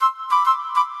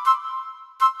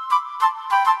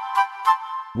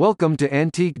Welcome to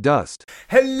Antique Dust.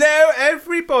 Hello,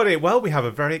 everybody. Well, we have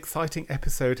a very exciting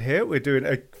episode here. We're doing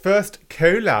a first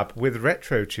collab with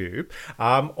RetroTube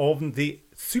on the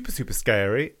super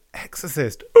scary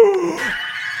Exorcist.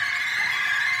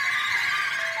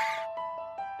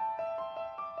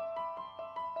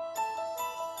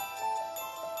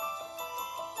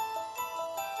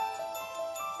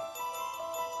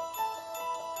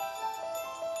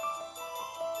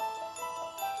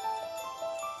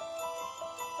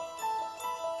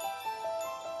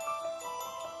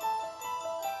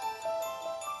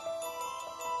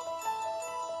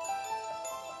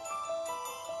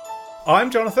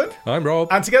 I'm Jonathan. I'm Rob.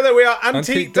 And together we are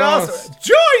Antique Dust,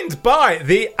 joined by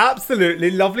the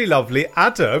absolutely lovely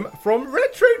Adam from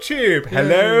RetroTube.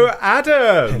 Hello,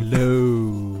 Adam.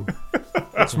 Hello.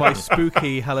 That's my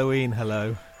spooky Halloween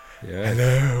hello. Yeah.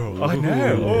 Hello. I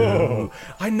know. Oh,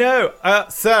 I know.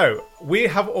 So, we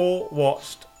have all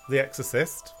watched The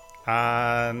Exorcist,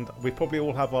 and we probably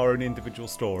all have our own individual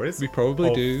stories. We probably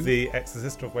of do. The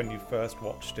Exorcist, of when you first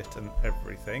watched it and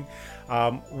everything.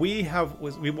 We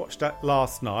watched that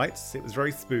last night. It was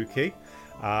very spooky,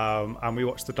 and we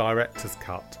watched the director's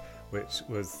cut, which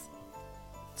was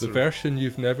The version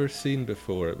you've never seen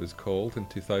before, it was called in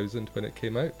 2000 when it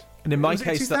came out. And in my was it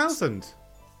case, 2000.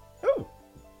 Oh,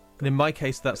 and in my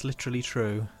case, that's literally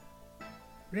true.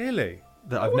 really?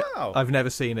 That Oh, wow. I've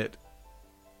never seen it.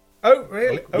 Oh,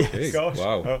 really? Oh, Yes. gosh.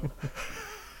 Wow. Oh.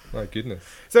 My goodness.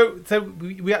 So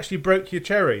we actually broke your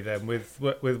cherry then with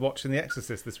watching The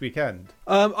Exorcist this weekend.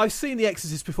 I've seen The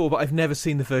Exorcist before, but I've never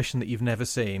seen the version that you've never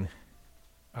seen.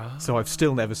 So I've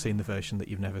still never seen the version that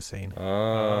you've never seen.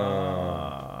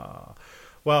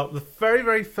 Well, the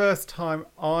very first time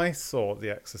I saw The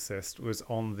Exorcist was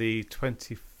on the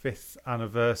 25th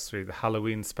anniversary, the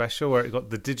Halloween special, where it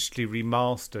got the digitally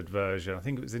remastered version. I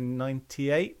think it was in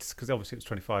 98, because obviously it was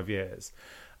 25 years.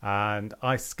 And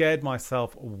I scared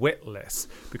myself witless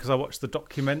because I watched the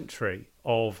documentary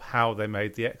of how they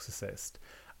made The Exorcist.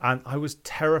 And I was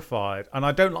terrified. And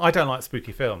I don't like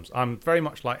spooky films. I'm very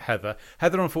much like Heather.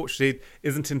 Heather, unfortunately,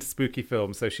 isn't into spooky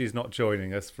films, so she's not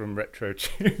joining us from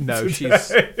RetroTube. No,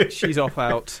 today. she's off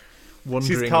out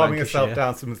wandering. She's calming Lancashire. herself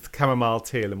down some chamomile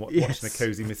tea and watching a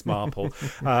cosy Miss Marple.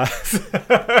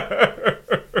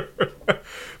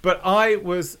 But I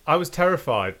was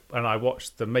terrified, and I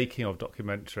watched the making of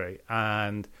documentary,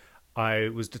 and I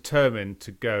was determined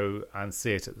to go and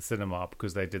see it at the cinema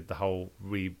because they did the whole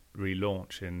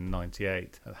relaunch in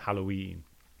 '98 at Halloween.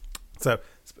 So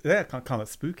yeah, kind of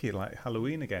spooky, like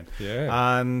Halloween again.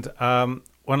 Yeah. And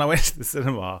when I went to the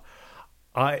cinema,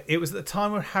 it was at the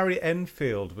time when Harry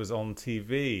Enfield was on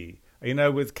TV. You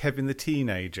know, with Kevin the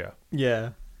Teenager. Yeah.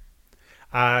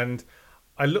 And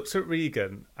I looked at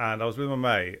Regan, and I was with my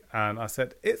mate, and I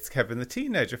said, "It's Kevin the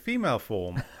Teenager, female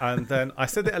form." And then I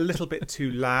said it a little bit too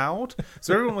loud,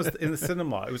 so everyone was in the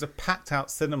cinema. It was a packed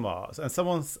out cinema, and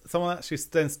someone actually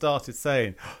then started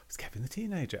saying, "Oh, it's Kevin the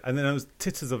Teenager," and then there was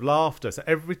titters of laughter. So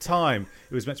every time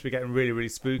it was meant to be getting really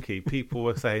really people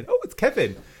were saying, "Oh, it's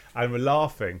Kevin," and were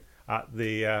laughing at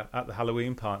the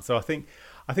Halloween part. So I think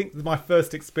my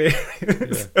first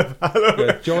experience of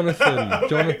Halloween. Yeah,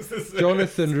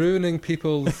 Jonathan ruining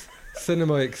people's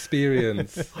cinema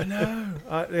experience. I know.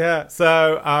 Yeah.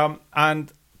 So,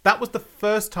 and that was the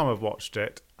first time I've watched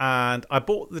it. And I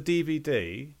bought the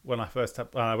DVD when I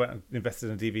went and invested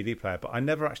in a DVD player, but I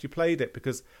never actually played it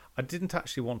because I didn't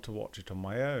actually want to watch it on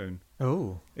my own.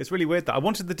 Oh. It's really weird that I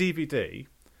wanted the DVD,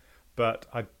 but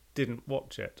I didn't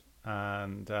watch it.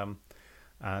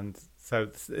 And so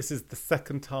this is the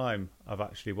second time I've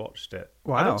actually watched it.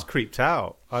 Wow. I was creeped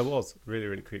out. I was really,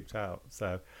 really creeped out.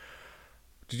 So,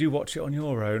 did you watch it on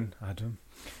your own, Adam?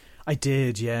 I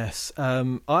did, yes.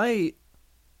 I've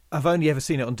only ever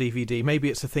seen it on DVD. Maybe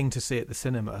it's a thing to see at the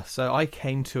cinema. So I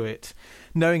came to it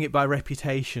knowing it by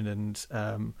reputation, and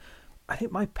I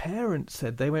think my parents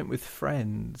said they went with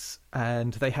friends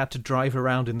and they had to drive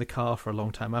around in the car for a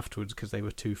long time afterwards because they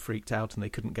were too freaked out and they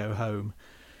couldn't go home.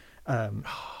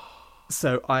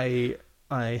 So I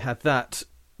had that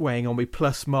weighing on me,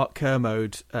 plus Mark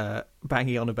Kermode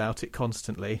banging on about it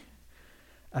constantly.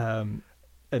 And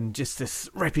just this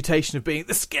reputation of being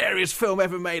the scariest film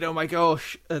ever made, oh my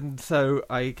gosh. And so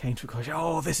I came to a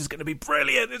conclusion, this is going to be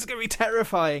brilliant, it's going to be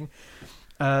terrifying.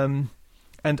 And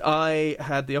I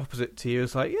had the opposite to you.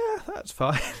 It's like, yeah, that's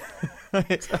fine.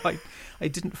 I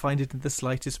didn't find it in the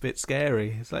slightest bit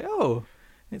scary. It's like,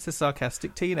 it's a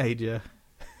sarcastic teenager.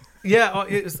 Yeah,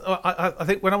 I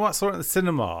think when I saw it at the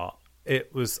cinema,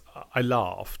 I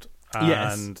laughed.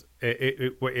 And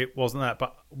it wasn't that.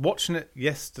 But watching it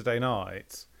yesterday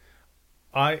night,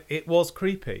 it was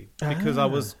creepy because I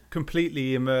was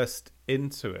completely immersed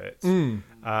into it,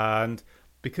 and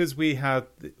because we've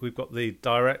got the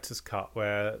director's cut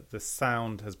where the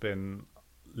sound has been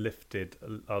lifted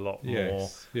a lot more,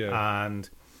 Yes, yeah. and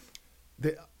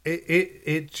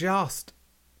it just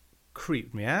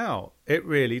creeped me out. It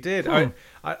really did. I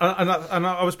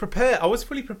was prepared. I was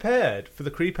fully prepared for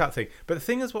the creep out thing. But the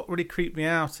thing is, what really creeped me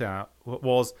out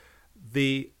was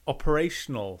the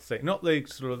operational thing, not the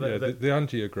sort of the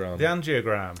angiogram. The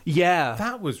angiogram. Yeah.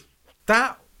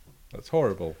 That's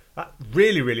horrible. That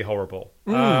really, really horrible.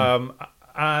 And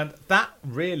that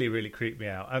really, really creeped me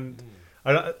out. And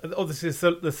obviously,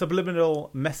 the subliminal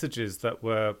messages that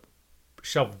were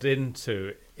shoved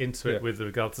into it with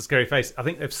regard to Scary Face, I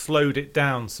think they've slowed it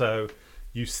down so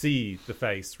you see the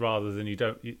face rather than you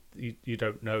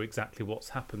don't know exactly what's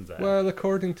happened there. Well,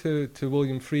 according to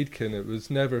William Friedkin, it was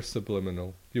never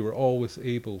subliminal. You were always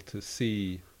able to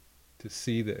see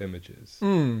the images,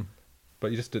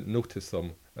 but you just didn't notice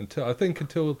them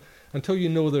until you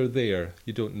know they're there.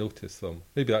 You don't notice them.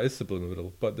 Maybe that is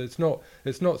subliminal, but it's not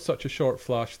such a short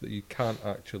flash that you can't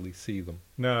actually see them.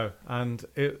 No, and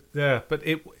but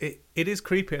it is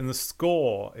creepy, and the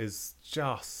score is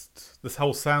just, this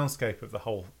whole soundscape of the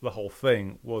whole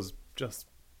thing was just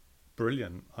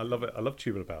brilliant. I love it. I love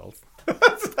Tubular Bells.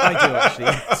 I do actually.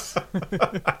 Yes.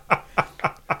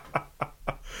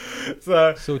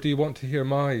 So do you want to hear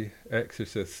my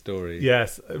Exorcist story?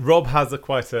 Yes, Rob has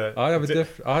I have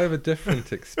a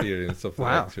different experience of The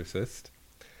Wow. Exorcist.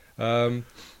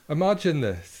 Imagine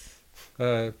this: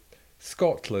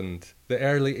 Scotland, the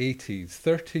early 80s.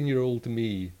 13-year-old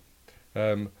me,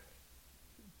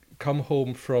 come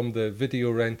home from the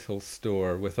video rental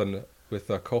store with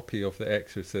a copy of The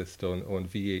Exorcist on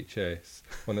VHS.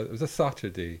 It was a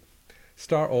Saturday.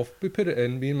 Start off, we put it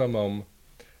in. Me and my mum.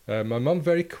 My mum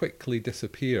very quickly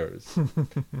disappears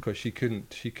because she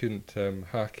couldn't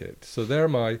hack it. So there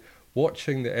am I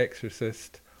watching The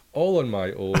Exorcist all on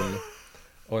my own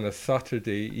on a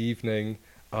Saturday evening.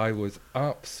 I was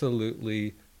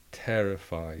absolutely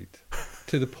terrified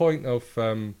to the point of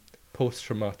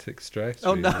post-traumatic stress.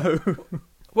 Oh really. no.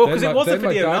 Well, because it was a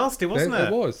video nasty, wasn't it?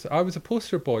 It was. I was a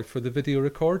poster boy for the Video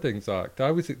Recordings Act.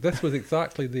 This was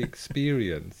exactly the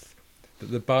experience that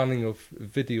the banning of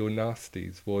video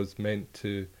nasties was meant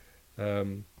to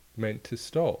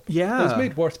stop. Yeah. It was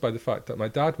made worse by the fact that my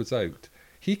dad was out.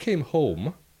 He came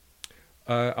home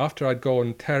after I'd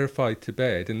gone terrified to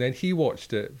bed, and then he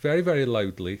watched it very, very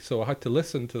loudly, so I had to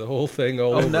listen to the whole thing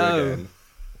all over again.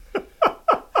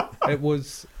 It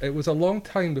was a long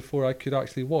time before I could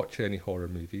actually watch any horror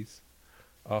movies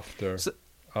after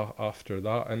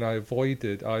that, and I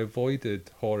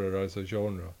avoided horror as a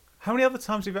genre. How many other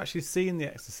times have you actually seen The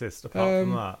Exorcist apart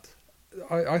from that?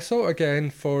 I saw it again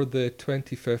for the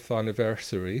 25th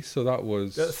anniversary, so that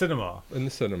was At the cinema. in the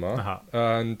cinema, Uh-huh.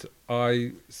 and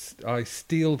I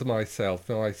steeled myself.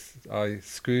 I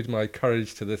screwed my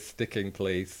courage to this sticking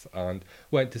place and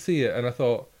went to see it, and I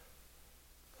thought,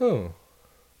 oh,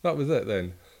 that was it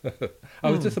then.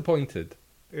 I was disappointed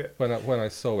Yeah. when I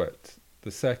saw it the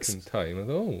second time. I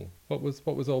thought, oh, what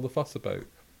was all the fuss about?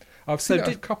 I've seen it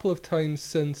a couple of times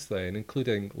since then,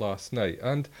 including last night,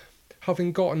 and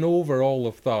having gotten over all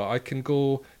of that, I can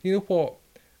go, you know what?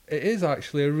 It is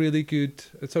actually a really good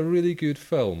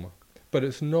film, but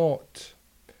it's not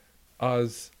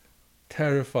as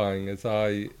terrifying as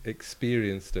I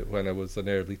experienced it when I was an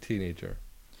early teenager.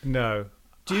 No.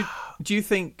 Do you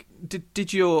think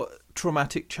did your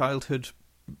traumatic childhood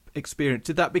experience,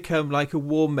 did that become like a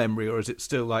warm memory, or is it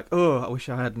still like, oh, I wish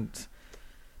I hadn't?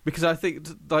 Because I think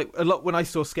like a lot when I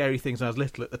saw scary things when I was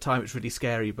little, at the time it's really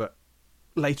scary, but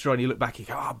later on you look back and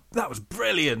you go, oh, that was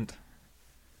brilliant.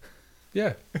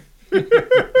 Yeah.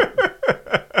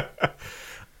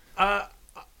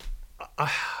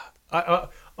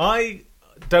 I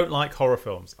don't like horror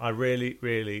films. I really,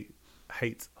 really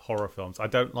hate horror films. I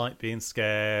don't like being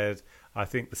scared. I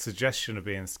think the suggestion of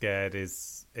being scared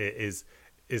is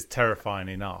terrifying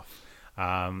enough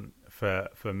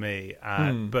for me.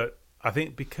 But I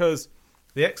think because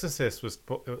The Exorcist was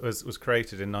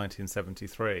created in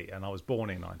 1973, and I was born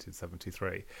in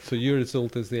 1973. So you're as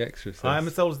old as The Exorcist. I am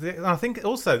as old as and I think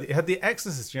also you had The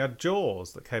Exorcist, you had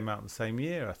Jaws that came out in the same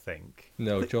year, I think.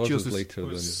 No, Jaws was later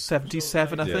than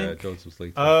 77, I think. Yeah, Jaws was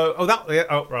later.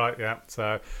 Right, yeah.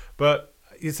 So, but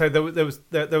you say there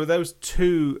were those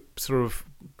two sort of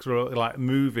like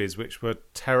movies which were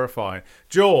terrifying.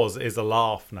 Jaws is a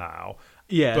laugh now.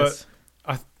 Yes.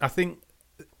 But I think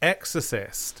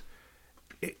Exorcist,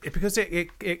 because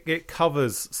it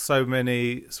covers so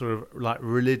many sort of like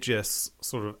religious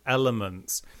sort of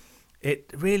elements,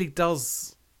 it really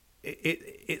does.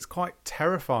 It's quite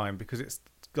terrifying because it's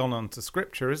gone on to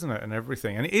scripture, isn't it, and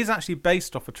everything. And it is actually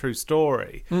based off a true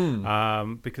story,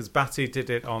 because Batty did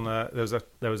it on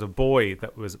there was a boy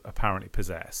that was apparently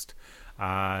possessed,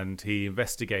 and he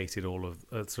investigated all of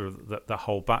sort of the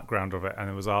whole background of it, and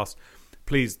it was asked,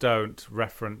 please don't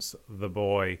reference the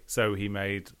boy. So he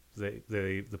made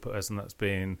the person that's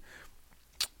being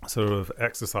sort of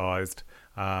exercised,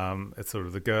 it's sort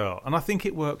of the girl. And I think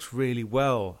it works really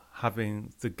well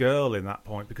having the girl in that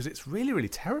point, because it's really, really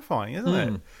terrifying, isn't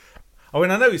it? I mean,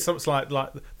 I know it's something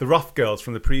like the rough girls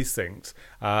from the precinct,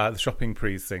 the shopping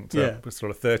precinct,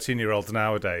 sort of 13-year-olds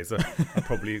nowadays are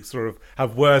probably sort of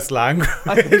have worse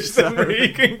language than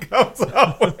Regan comes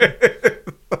up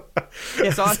with.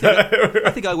 Yes, I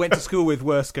think I went to school with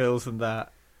worse girls than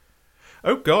that.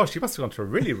 Oh gosh, you must have gone to a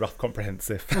really rough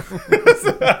comprehensive.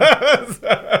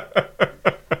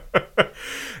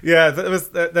 Yeah,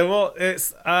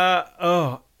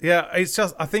 it's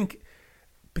just, I think,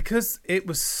 because it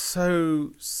was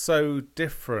so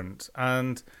different,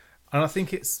 and I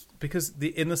think it's because the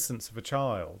innocence of a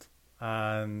child,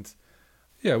 and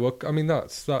yeah, well, I mean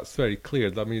that's very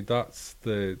clear. I mean that's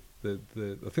the I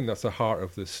think that's the heart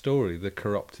of the story, the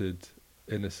corrupted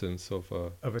innocence of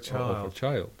a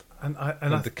child. And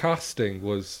the casting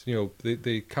was,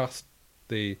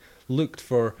 they looked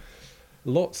for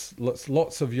lots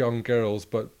of young girls,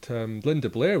 but Linda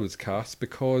Blair was cast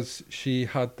because she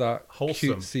had that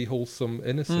cutesy, wholesome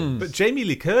innocence. But Jamie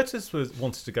Lee Curtis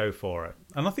wanted to go for it,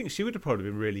 and I think she would have probably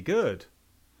been really good.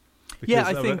 Yeah,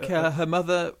 I think her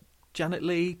mother, Janet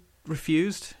Leigh,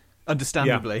 refused,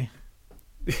 understandably.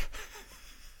 Yeah.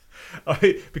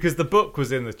 Because the book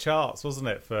was in the charts, wasn't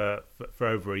it, for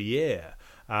over a year,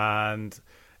 and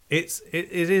it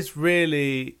is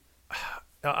really,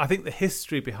 I think the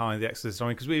history behind The Exorcist. I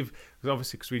mean, because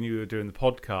we knew we were doing the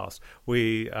podcast,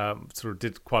 we sort of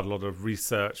did quite a lot of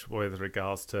research with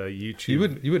regards to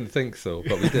YouTube. You wouldn't think so,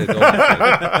 but we did. With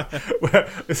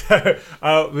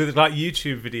like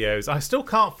YouTube videos, I still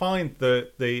can't find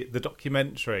the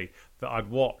documentary that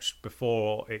I'd watched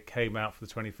before it came out for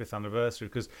the 25th anniversary,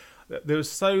 because there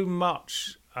was so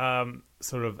much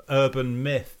sort of urban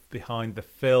myth behind the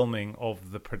filming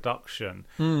of the production,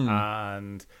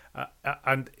 and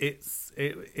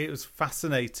it was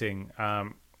fascinating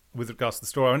with regards to the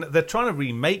story. And they're trying to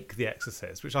remake The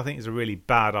Exorcist, which I think is a really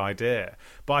bad idea.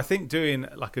 But I think doing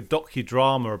like a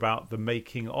docudrama about the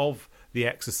making of The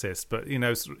Exorcist, but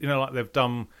like they've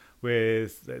done they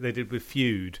did with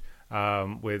Feud.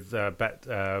 With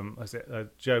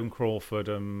Joan Crawford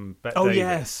and Bette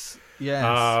Davis. Yes.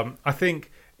 I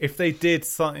think if they did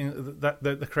something that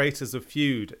the creators of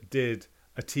Feud did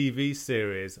a TV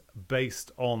series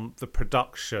based on the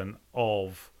production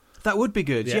of that would be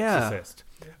good. The Exorcist.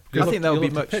 I think that would be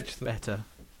much better.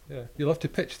 Yeah, you'll have to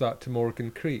pitch that to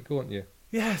Morgan Creek, won't you?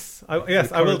 Yes, I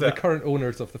will do. The current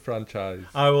owners of the franchise.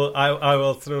 I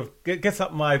will sort of get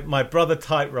up my brother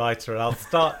typewriter, and I'll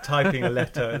start typing a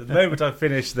letter the moment I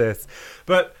finish this.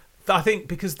 But I think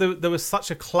because there was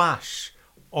such a clash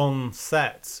on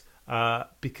set,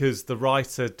 because the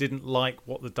writer didn't like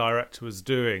what the director was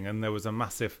doing, and there was a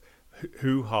massive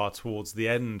hoo-ha towards the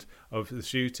end of the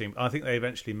shooting. I think they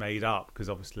eventually made up, because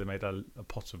obviously they made a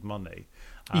pot of money.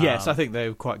 Yes, I think they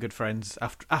were quite good friends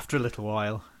after a little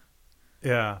while.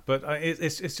 Yeah, but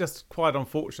it's just quite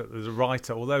unfortunate that the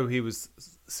writer, although he was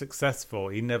successful,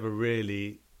 he never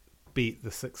really beat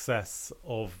the success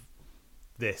of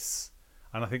this,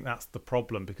 and I think that's the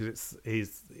problem, because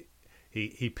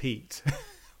he peaked,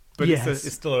 but yes.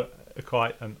 It's still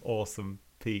quite an awesome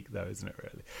peak, though, isn't it?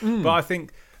 Really, but I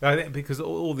think because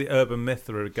all the urban myth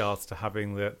with regards to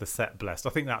having the set blessed,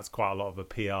 I think that's quite a lot of a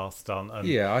PR stunt. And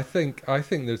yeah, I think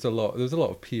there's a lot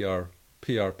of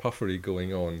PR puffery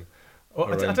going on.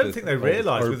 Well, I don't think they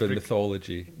realise urban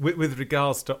mythology with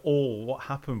regards to all what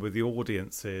happened with the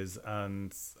audiences,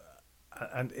 and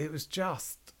it was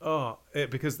just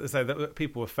because they say that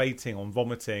people were fainting on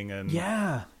vomiting, and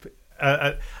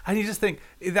and you just think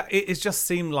that it just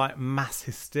seemed like mass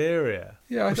hysteria.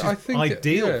 Yeah, I think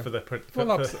ideal for the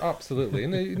absolutely.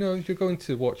 And if you're going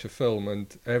to watch a film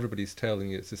and everybody's telling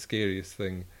you it's the scariest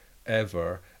thing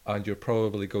ever, and you're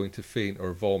probably going to faint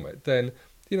or vomit, then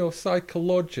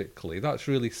psychologically, that's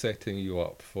really setting you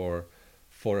up for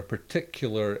a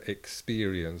particular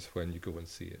experience when you go and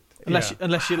see it.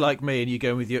 Unless you're like me and you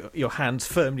go with your hands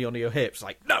firmly on your hips,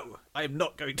 like, no, I am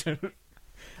not going to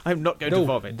to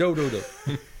vomit. No.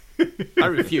 I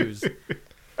refuse.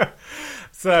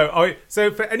 So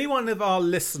for anyone of our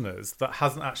listeners that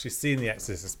hasn't actually seen The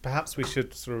Exorcist, perhaps we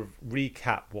should sort of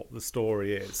recap what the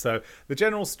story is. So the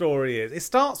general story is, it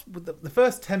starts with the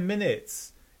first 10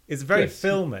 minutes. It's very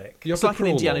filmic. It's like an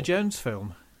Indiana Jones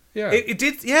film. Yeah. It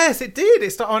did. Yes, it did.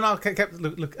 It started. I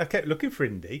kept looking for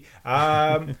indie,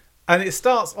 and it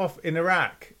starts off in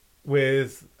Iraq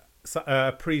with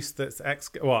a priest that's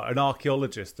an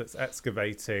archaeologist that's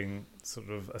excavating sort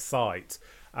of a site,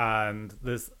 and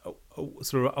there's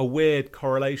sort of a weird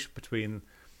correlation between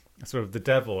sort of the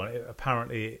devil.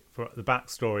 Apparently, for the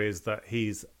backstory is that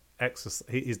he's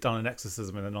done an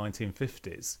exorcism in the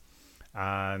 1950s.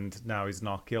 And now he's an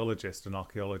archaeologist, and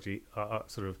archaeology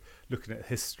sort of looking at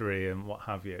history and what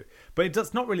have you. But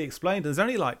it's not really explained. There's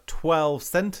only like 12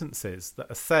 sentences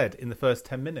that are said in the first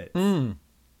 10 minutes.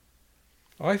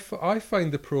 I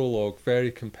find the prologue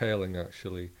very compelling,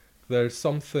 actually. There's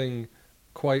something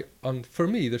for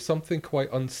me, there's something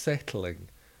quite unsettling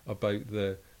about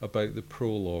the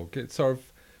prologue. It sort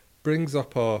of brings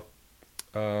up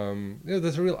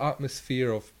there's a real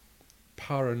atmosphere of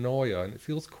paranoia, and it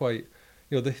feels quite,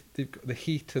 the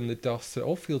heat and the dust. It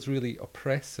all feels really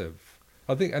oppressive.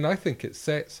 I think it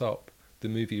sets up the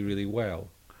movie really well.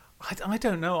 I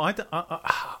don't know.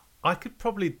 I could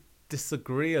probably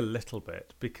disagree a little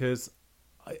bit, because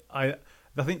I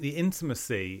think the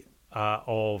intimacy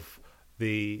of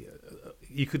the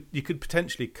you could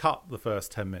potentially cut the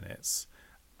first 10 minutes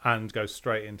and go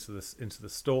straight into the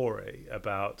story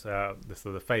about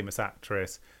the famous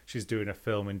actress. She's doing a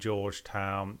film in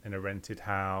Georgetown in a rented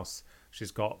house.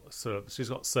 She's got servants. She's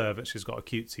got a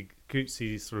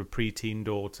cutesy sort of preteen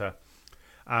daughter,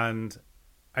 and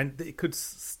it could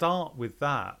start with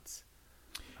that.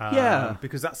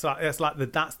 Because that's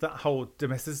that whole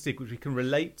domesticity which we can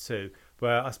relate to.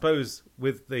 Where I suppose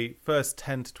with the first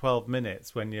 10 to 12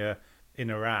 minutes when you're in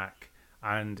Iraq,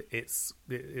 and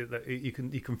you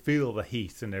can feel the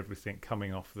heat and everything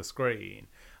coming off the screen,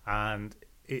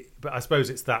 but I suppose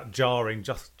it's that jarring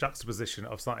juxtaposition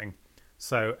of something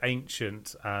so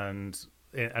ancient and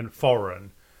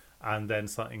foreign, and then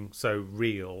something so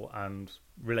real and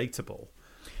relatable.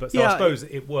 But I suppose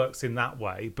it works in that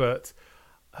way. But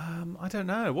I don't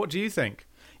know. What do you think?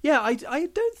 Yeah, I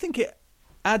don't think it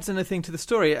adds anything to the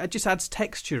story. It just adds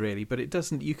texture, really, but it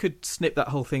doesn't. You could snip that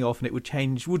whole thing off and it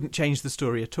wouldn't change the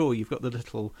story at all. You've got the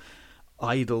little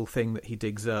idol thing that he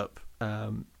digs up,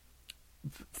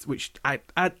 which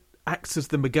acts as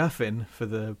the MacGuffin for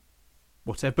the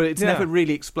whatever, but it's never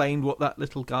really explained what that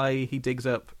little guy he digs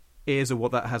up is, or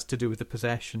what that has to do with the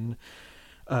possession,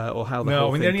 or how the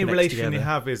whole thing the only connects relation together. you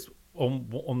have is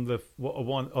on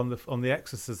the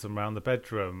exorcism around the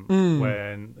bedroom.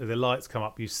 When the lights come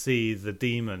up, you see the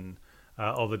demon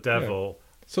or the devil. Yeah.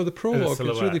 So the prologue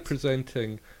is really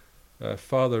presenting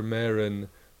Father Merrin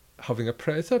having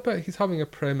he's having a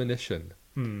premonition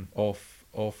of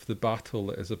the battle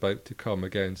that is about to come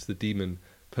against the demon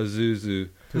Pazuzu,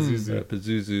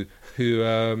 who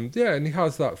and he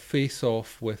has that face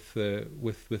off with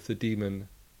the demon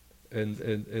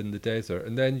in the desert,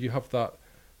 and then you have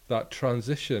that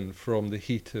transition from the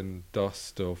heat and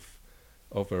dust of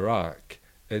Iraq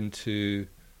into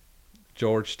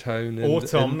Georgetown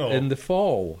in the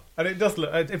fall. And it does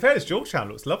look, in fairness, Georgetown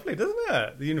looks lovely, doesn't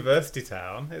it? The university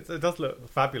town. It does look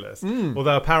fabulous.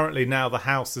 Although apparently now the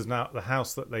house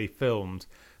that they filmed.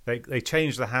 They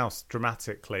changed the house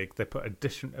dramatically. They put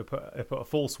a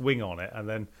false wing on it, and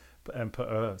then put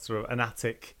a sort of an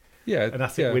attic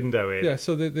window in. Yeah,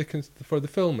 so they for the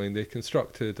filming they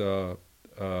constructed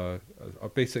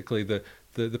basically the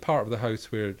part of the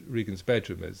house where Regan's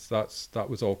bedroom is. That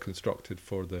was all constructed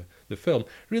for the film,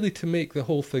 really to make the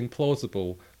whole thing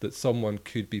plausible that someone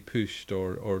could be pushed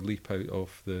or leap out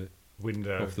of the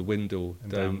window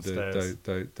down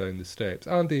the steps,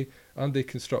 and they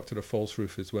constructed a false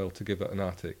roof as well to give it an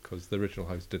attic, because the original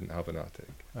house didn't have an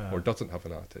attic or doesn't have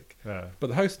an attic. But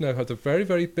the house now has a very,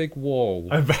 very big wall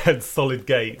and solid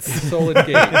gates.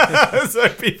 So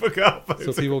people can't.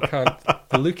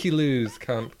 The looky-loos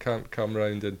can't come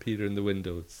round and peer in the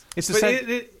windows. It's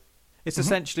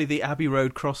essentially the Abbey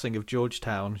Road crossing of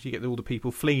Georgetown. You get all the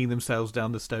people flinging themselves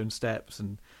down the stone steps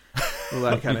and all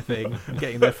that kind of thing, and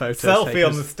getting their photos selfie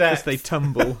on the steps as they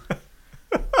tumble.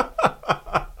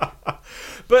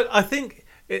 But I think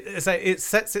it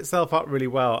sets itself up really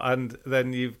well, and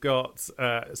then you've got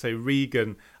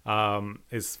Regan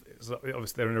is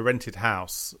obviously they're in a rented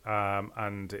house,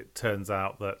 and it turns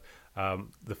out that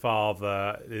the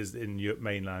father is in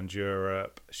mainland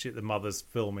Europe. The mother's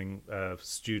filming a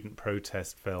student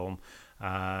protest film,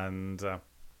 and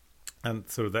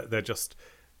sort of they're just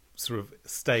sort of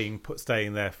staying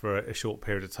there for a short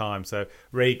period of time. So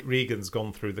Regan's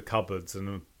gone through the cupboards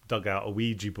and dug out a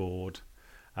Ouija board,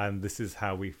 and this is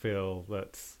how we feel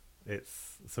that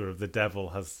it's sort of the devil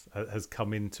has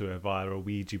come into her via a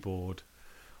Ouija board.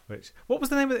 What was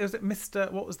the name of it? Was it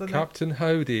Mr. What was the Captain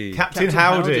Howdy. Captain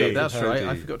Howdy. That's Howdy. right.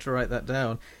 I forgot to write that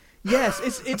down. Yes,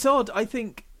 it's odd. I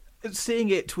think seeing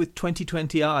it with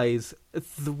 2020 eyes,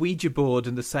 the Ouija board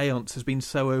and the séance has been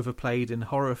so overplayed in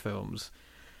horror films,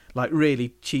 like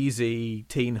really cheesy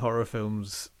teen horror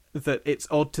films, that it's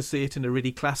odd to see it in a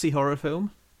really classy horror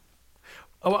film.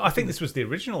 Oh, I think this was the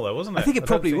original, though, wasn't it? I think it don't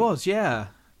probably was, yeah.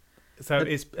 So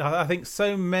I think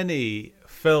so many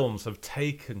films have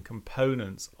taken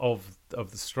components of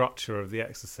the structure of The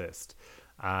Exorcist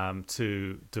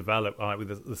to develop, like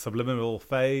with the subliminal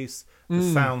face, the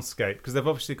soundscape, because they've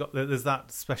obviously got there's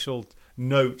that special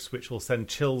note which will send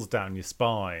chills down your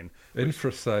spine.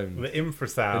 Infrasound. The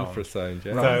infrasound. Infrasound,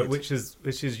 yeah. So, which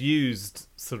is used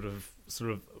sort of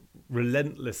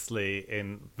relentlessly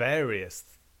in various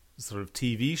sort of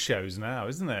TV shows now,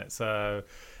 isn't it? So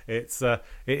it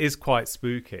is quite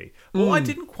spooky. What I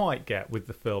didn't quite get with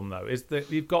the film, though, is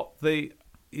that you've got the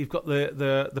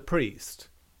priest,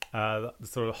 the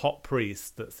sort of hot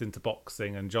priest that's into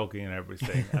boxing and jogging and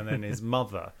everything, and then his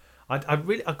mother. I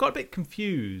got a bit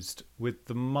confused with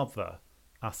the mother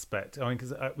aspect. I mean,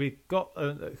 because we got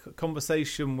a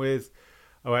conversation with.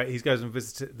 He goes and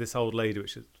visits this old lady,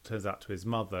 which turns out to his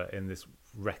mother in this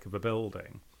wreck of a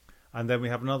building. And then we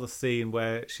have another scene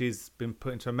where she's been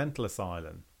put into a mental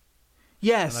asylum.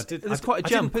 Yes, there's quite a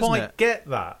jump, isn't it? I didn't quite get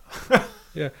that.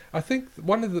 Yeah, I think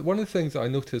one of the things that I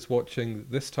noticed watching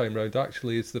this time round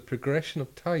actually is the progression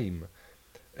of time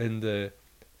in the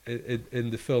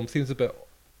film seems a bit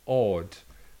odd.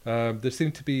 There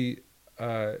seemed to be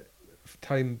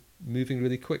time moving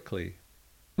really quickly.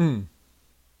 So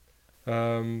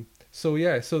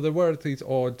there were these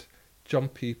odd,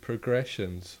 jumpy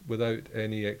progressions without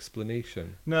any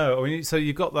explanation. No, I mean, so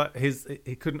you got that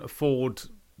he couldn't afford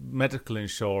medical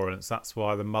insurance. That's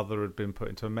why the mother had been put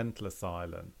into a mental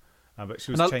asylum, but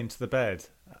she was chained to the bed.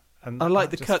 And I like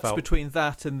the cuts between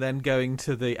that and then going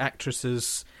to the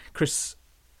actresses, what's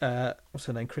her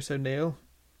name, Chris O'Neill.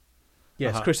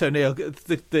 Yes, Chris O'Neill.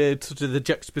 The sort of the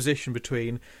juxtaposition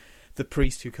between the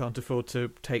priest who can't afford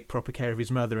to take proper care of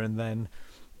his mother, and then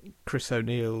Chris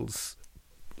O'Neill's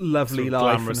lovely sort of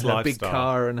life and glamorous her big lifestyle.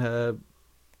 car and her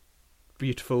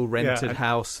beautiful rented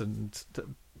house, and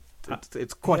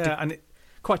it's quite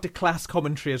a class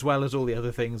commentary as well as all the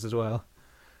other things as well.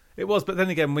 It was, but then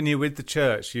again, when you're with the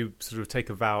church, you sort of take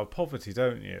a vow of poverty,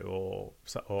 don't you, or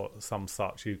some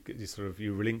such. You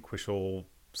relinquish all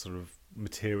sort of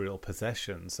material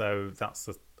possessions. So that's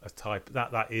a type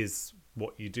that is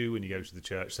what you do when you go to the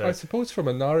church. So I suppose from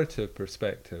a narrative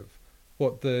perspective,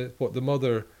 what the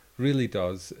mother really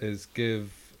does is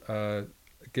give the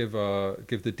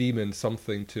demon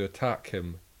something to attack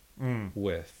him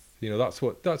with. You know, that's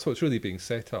what's really being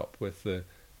set up with the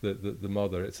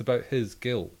mother. It's about his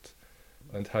guilt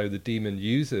and how the demon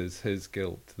uses his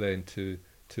guilt then to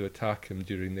attack him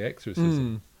during the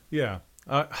exorcism. Yeah.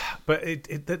 But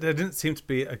there didn't seem to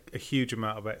be a huge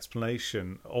amount of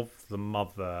explanation of the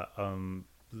mother, and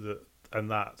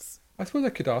that's. I suppose I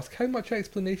could ask, how much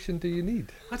explanation do you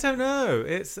need? I don't know.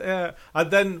 It's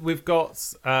and then we've got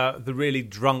the really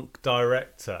drunk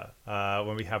director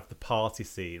when we have the party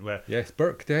scene where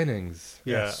Burke Dennings.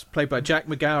 Yes, played by Jack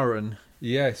McGowan.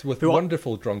 Yes, with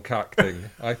wonderful drunk acting.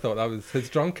 I thought that was his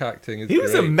drunk acting. He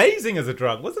was amazing as a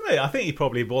drunk, wasn't he? I think he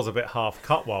probably was a bit half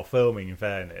cut while filming. In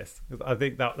fairness, I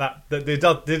think that they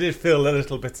did feel a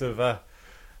little bit of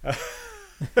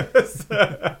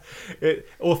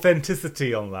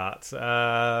authenticity on that.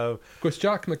 Of course,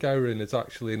 Jack McGowan is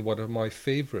actually in one of my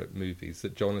favourite movies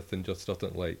that Jonathan just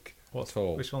doesn't like at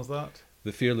all. Which one's that?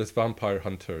 The Fearless Vampire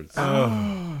Hunters.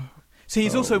 See,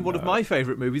 he's also in one of my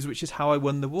favourite movies, which is How I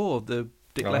Won the War, the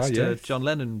Dick Lester, John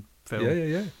Lennon film.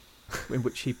 Yeah. In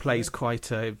which he plays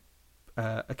quite a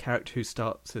character who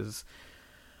starts as...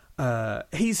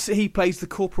 he plays the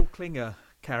Corporal Klinger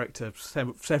character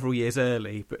several years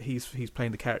early, but he's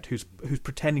playing the character who's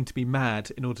pretending to be mad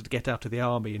in order to get out of the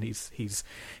army, and he's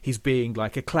being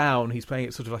like a clown. He's playing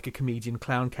it sort of like a comedian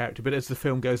clown character, but as the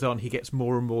film goes on, he gets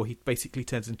more and more. He basically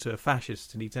turns into a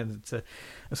fascist, and he turns into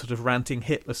a sort of ranting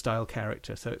Hitler style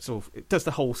character. So it does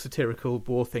the whole satirical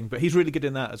war thing, but he's really good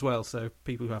in that as well. So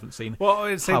people who haven't seen How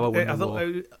I Won the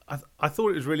War, I thought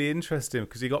it was really interesting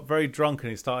because he got very drunk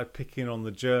and he started picking on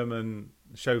the German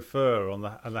chauffeur on the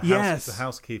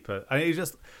housekeeper, and he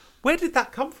just, where did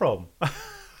that come from?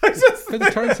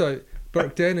 It turns out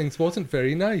Burke Dennings wasn't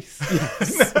very nice.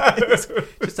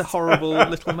 Just a horrible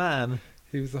little man.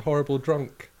 He was a horrible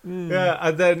drunk. Yeah,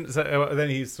 and then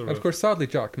he's sort of course, sadly,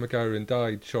 Jack McGowan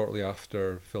died shortly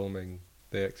after filming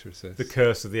The Exorcist. The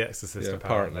curse of The Exorcist,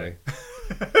 apparently.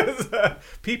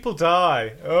 People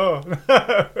die. Oh, no.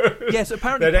 Yes,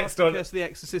 apparently They're next on- The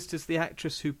Exorcist is the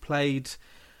actress who played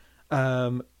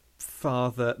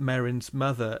Father Merrin's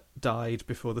mother died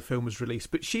before the film was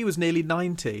released, but she was nearly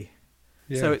 90,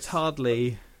 so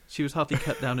Yes. she was hardly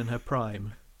cut down in her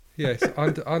prime. Yes,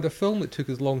 and a film that took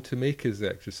as long to make as The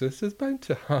Exorcist is bound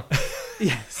to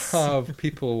Yes. have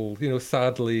people,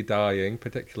 sadly dying,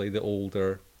 particularly the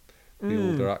older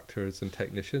actors and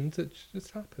technicians. It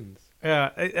just happens.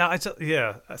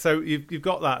 Yeah. So you've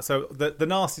got that. So the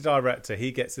nasty director,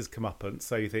 he gets his comeuppance.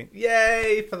 So you think,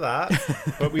 yay for that,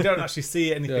 but we don't actually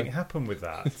see anything happen with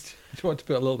that. Do you want to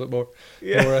put a little bit more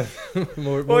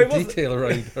more Well, it wasn't- detail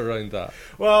around that?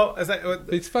 Well,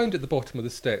 He's found at the bottom of the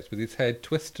steps with his head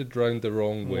twisted round the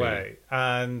wrong way.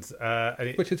 and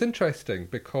Which is interesting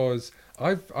because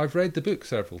I've read the book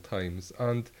several times,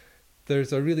 and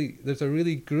there's a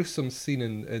really gruesome scene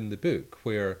in the book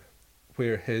where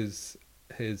his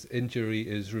injury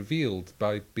is revealed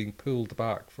by being pulled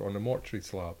back on a mortuary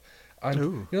slab.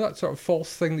 And that sort of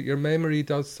false thing that your memory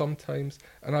does sometimes,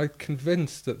 and I'm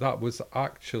convinced that was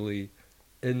actually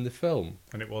in the film,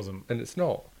 and it wasn't. and it's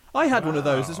not. I had one of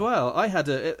those as well. I had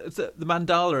the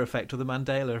Mandela effect, or the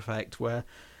Mandela effect, where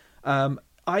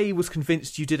I was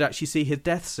convinced you did actually see his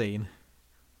death scene,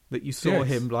 that you saw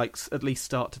him at least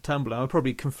start to tumble. I'm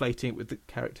probably conflating it with the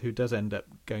character who does end up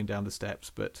going down the steps,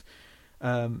 but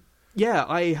I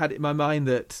had it in my mind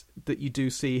that you do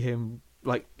see him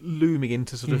looming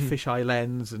into sort of fisheye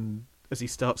lens, and as he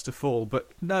starts to fall, but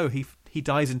no, he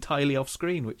dies entirely off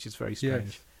screen, which is very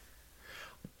strange. Yes.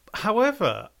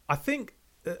 However, I think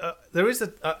there is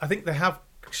I think they have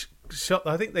shot.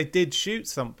 I think they did shoot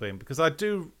something, because I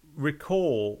do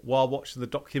recall while watching the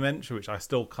documentary, which I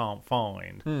still can't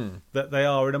find, that they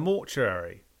are in a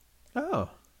mortuary. Oh,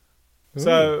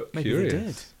 So maybe curious. they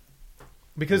did.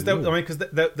 because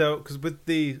because with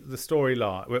the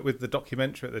storyline, with the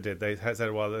documentary that they did, they had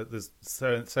said, well, there's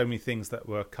so many things that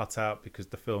were cut out because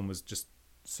the film was just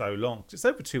so long. It's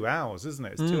over 2 hours, isn't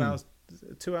it? It's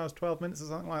 2 hours 12 minutes or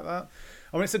something like that.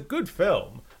 I mean, it's a good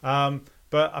film,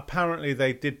 but apparently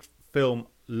they did film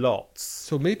lots.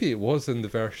 So maybe it was in the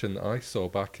version I saw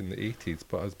back in the 80s,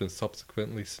 but has been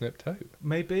subsequently snipped out.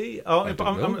 Maybe. I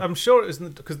don't know. I'm sure it was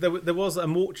because there was a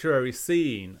mortuary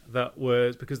scene that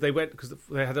was because they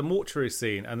had a mortuary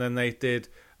scene, and then they did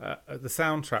the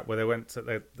soundtrack where they went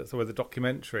to where the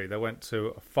documentary, they went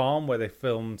to a farm where they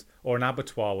filmed, or an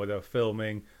abattoir where they were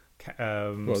filming. Sort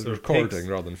of recording pigs.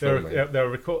 rather than filming.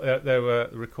 They were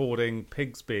recording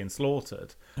pigs being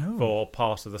slaughtered for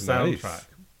part of the soundtrack.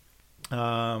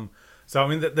 So I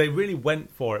mean that they really went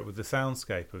for it with the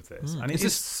soundscape of this, and it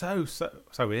is so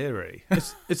eerie.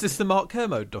 Is this the Mark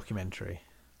Kermode documentary?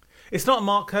 It's not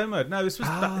Mark Kermode. No, this was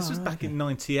back in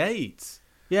 '98.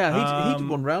 Yeah, he did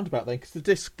one roundabout then, because the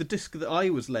disc that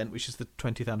I was lent, which is the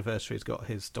 20th anniversary, has got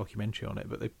his documentary on it,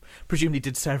 but they presumably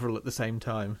did several at the same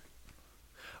time.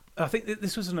 I think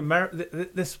this was an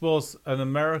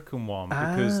American one,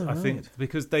 because I think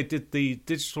because they did the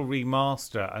digital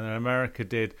remaster, and then America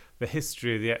did the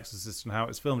history of The Exorcist and how it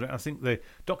was filmed. I think the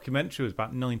documentary was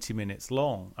about 90 minutes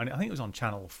long, and I think it was on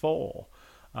Channel 4.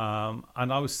 And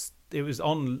it was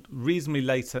on reasonably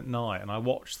late at night, and I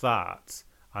watched that,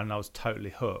 and I was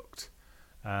totally hooked.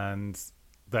 And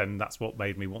then that's what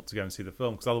made me want to go and see the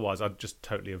film, because otherwise I'd just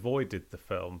totally avoided the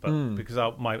film. But because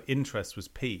my interest was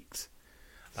piqued.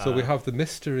 So we have the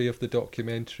mystery of the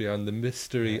documentary and the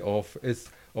mystery of the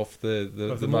mortuary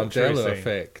Mandela scene.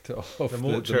 effect of The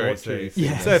mortuary scene. scene.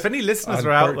 Yes. So if any listeners And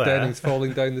are out Bert there, Dennings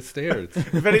falling down the stairs.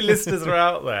 if any listeners are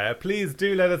out there, please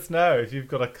do let us know if you've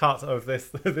got a cut of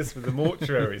this with the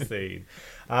mortuary scene,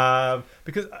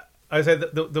 because I say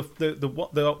that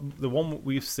the one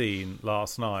we've seen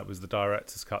last night was the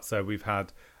director's cut. So we've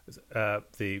had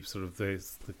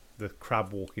the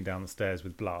crab walking down the stairs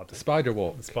with blood, The spider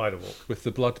walk the spider walk, with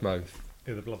the blood mouth.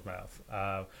 the blood mouth,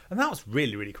 and that was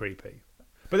really, really creepy.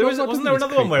 But Well, wasn't that there was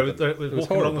another one where creepy, it was it was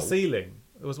walking along the horrible. ceiling?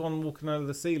 There was one walking over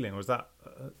the ceiling, or was that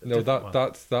a No, different one?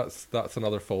 that's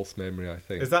another false memory, I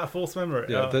think. Is that a false memory?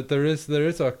 Yeah, Oh. there is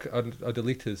a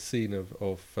deleted scene of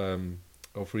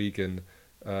Regan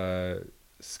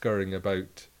scurrying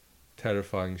about,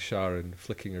 terrifying Sharon,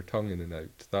 flicking her tongue in and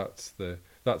out. That's the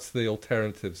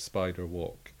alternative spider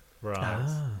walk.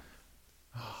 Right.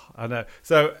 I know.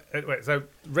 So anyway, so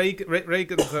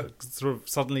Reagan sort of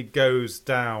suddenly goes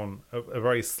down a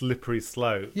very slippery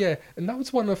slope. Yeah, and that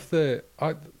was one of the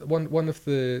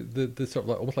sort of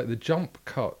like almost like the jump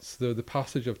cuts, the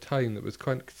passage of time that was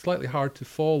slightly hard to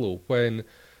follow when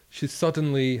she's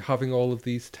suddenly having all of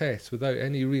these tests without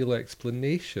any real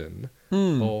explanation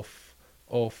of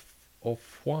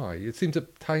why. It seems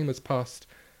that time has passed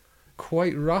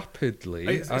quite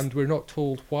rapidly, and we're not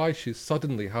told why she's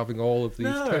suddenly having all of these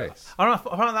tests. I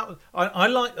find that I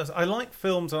like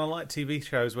films and I like TV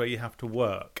shows where you have to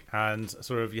work and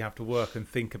sort of you have to work and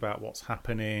think about what's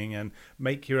happening and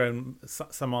make your own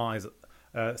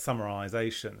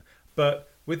summarization. But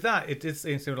with that, it did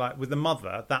seem to like with the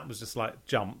mother, that was just like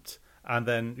jumped, and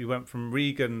then you went from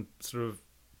Regan sort of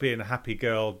being a happy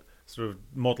girl, sort of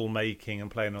model making and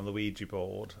playing on the Ouija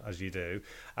board as you do,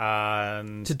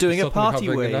 and to doing a party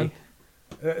wee.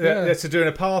 To doing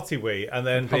a party wee, and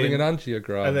then having an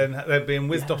angiogram, and then being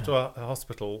whizzed off to a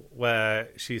hospital where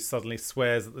she suddenly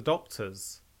swears at the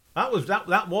doctors.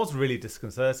 That was really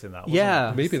disconcerting. That wasn't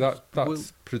it? Maybe that's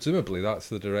presumably that's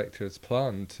the director's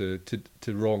plan to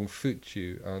wrong foot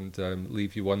you and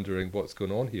leave you wondering what's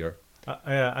going on here.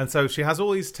 And so she has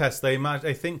all these tests. They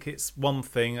think it's one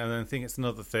thing, and then think it's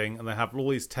another thing, and they have all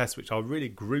these tests which are really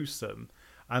gruesome.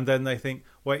 And then they think,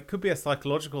 well, it could be a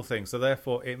psychological thing, so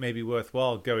therefore it may be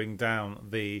worthwhile going down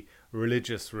the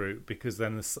religious route, because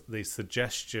then the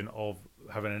suggestion of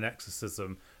having an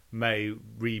exorcism may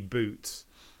reboot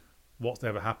what's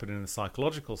ever happened in the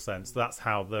psychological sense. That's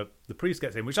how the priest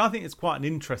gets in, which I think is quite an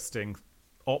interesting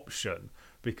option,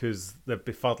 because they've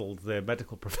befuddled their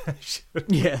medical profession.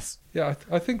 Yes. Yeah,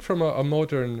 I think from a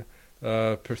modern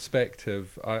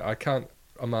perspective, I can't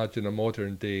imagine a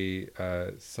modern day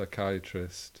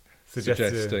psychiatrist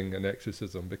suggesting an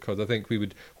exorcism, because I think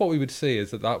what we would say is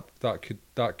that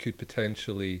could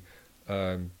potentially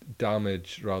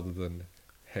damage rather than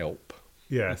help.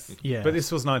 Yes. Yeah. But this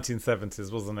was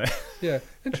 1970s, wasn't it? Yeah.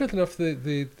 Interesting enough,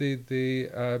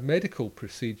 the medical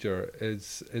procedure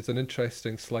is an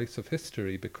interesting slice of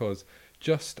history, because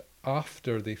just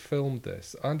after they filmed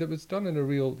this, and it was done in a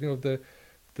real, the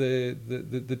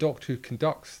doctor who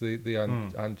conducts the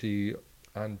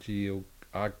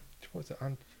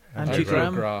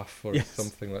angiograph or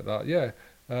something like that. Yeah.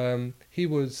 He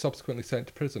was subsequently sent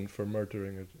to prison for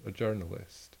murdering a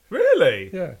journalist. Really?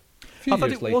 Yeah. I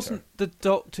thought it wasn't the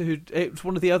doctor who. It was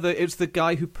one of the other. It was the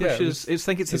guy who pushes. I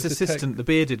think it's his assistant, the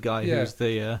bearded guy, who's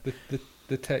the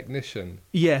technician.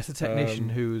 Yes, the technician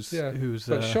who's.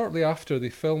 But shortly after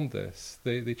they filmed this,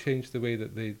 they changed the way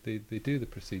that they do the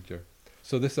procedure.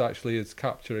 So this actually is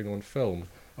capturing on film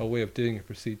a way of doing a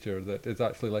procedure that is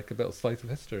actually like a bit of slice of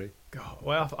history. God,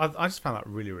 well, I just found that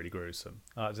really, really gruesome.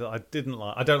 I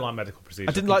don't like medical procedures.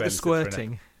 I didn't like the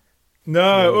squirting.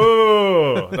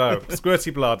 No, no,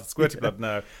 squirty blood,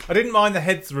 no. I didn't mind the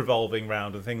heads revolving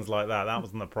round and things like that. That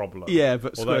wasn't the problem. Yeah,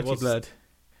 but squirty blood.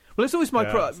 Well, it's always my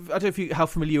problem. I don't know how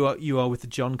familiar you are with the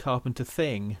John Carpenter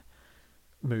Thing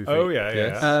movie. Oh, yeah,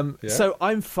 yeah. So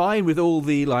I'm fine with all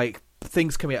the, like,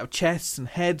 things coming out of chests and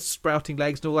heads, sprouting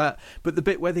legs and all that, but the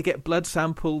bit where they get blood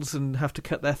samples and have to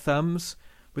cut their thumbs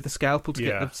with a scalpel to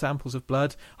get the samples of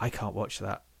blood, I can't watch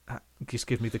that. Just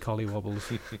give me the collie wobbles.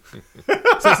 So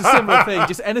it's a similar thing.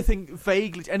 Just anything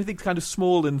kind of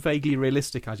small and vaguely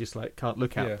realistic, I just can't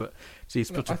look at. But these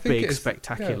sort of big,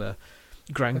 spectacular,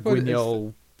 Grand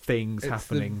Guignol things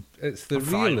happening. It's the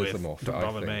realism of it. Don't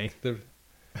bother me. The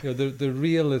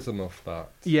realism of that.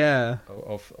 Yeah.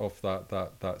 Of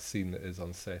that scene that is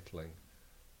unsettling.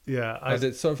 Yeah, and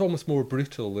it's sort of almost more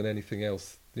brutal than anything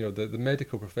else. The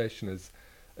medical profession is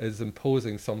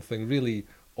imposing something really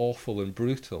awful and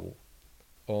brutal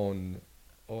on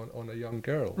a young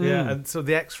girl. Yeah, and so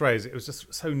the X-rays, it was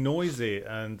just so noisy,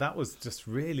 and that was just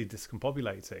really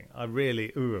discombobulating. I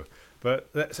really, but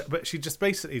she just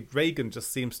basically, Regan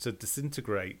just seems to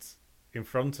disintegrate in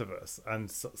front of us, and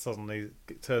suddenly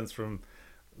it turns from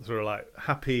sort of like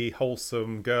happy,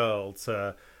 wholesome girl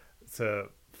to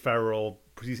feral,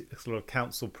 sort of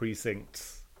council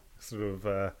precinct, sort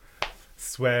of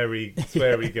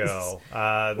sweary girl.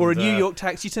 And, or a New York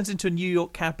taxi turns into a New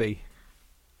York cabbie.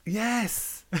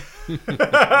 Yes.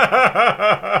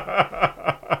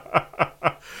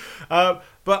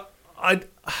 But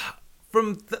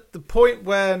from the point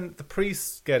when the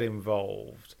priests get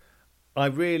involved, I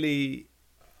really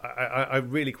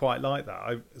quite like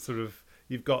that.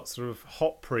 You've got sort of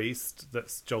hot priest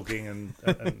that's jogging and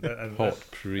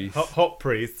hot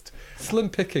priest. Slim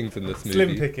pickings in this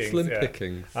movie. Slim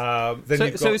pickings.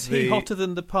 So is he hotter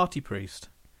than the party priest,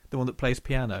 the one that plays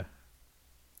piano?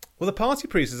 Well, the party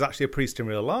priest is actually a priest in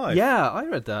real life. Yeah, I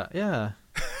read that. Yeah.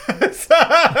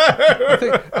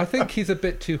 I think he's a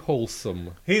bit too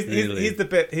wholesome. He's the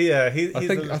bit here.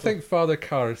 I think Father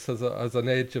Karras has an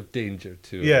edge of danger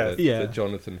to it that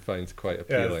Jonathan finds quite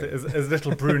appealing. As a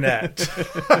little brunette.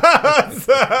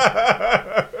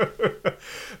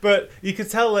 But you could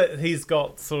tell that he's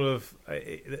got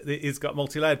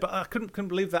multi-layered. But I couldn't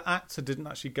believe that actor didn't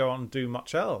actually go on and do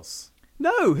much else.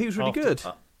 No, he was really after- good.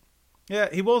 Yeah,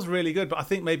 he was really good, but I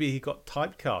think maybe he got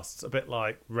typecast a bit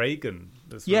like Reagan.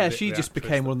 Yeah, she just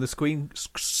became one of the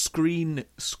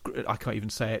I can't even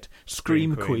say it,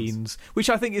 scream Scream queens, which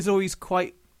I think is always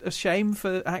quite a shame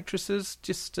for actresses.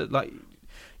 Just to, like,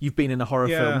 you've been in a horror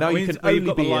Yeah, film, now I mean, you can well, you've only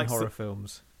got the be in likes horror of-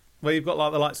 films. Well, you've got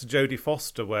like the likes of Jodie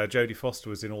Foster, where Jodie Foster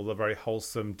was in all the very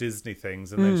wholesome Disney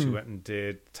things, and then she went and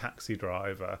did Taxi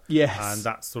Driver. Yes. And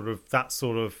that sort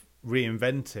of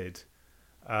reinvented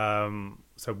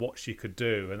so what she could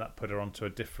do, and that put her onto a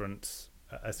different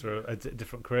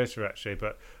different career trajectory.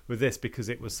 But with this, because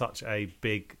it was such a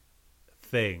big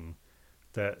thing,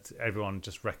 that everyone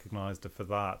just recognised her for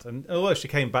that. And although she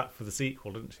came back for the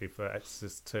sequel, didn't she, for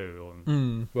Exorcist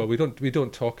 2? Well, we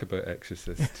don't talk about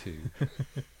Exorcist 2.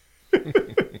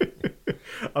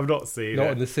 I've not seen Not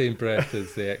it. in the same breath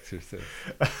as The Exorcist.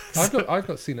 I've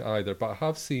not seen it either, but I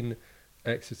have seen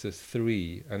Exorcist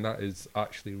 3, and that is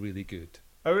actually really good.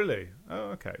 Oh, really?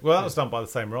 Oh, okay. Well, that was done by the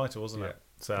same writer, wasn't it?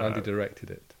 So Andy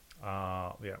directed it.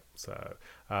 yeah. So,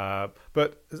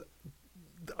 but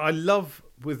I love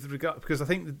with regard, because I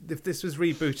think that if this was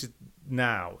rebooted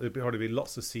now, there'd probably be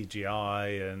lots of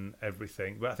CGI and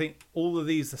everything. But I think all of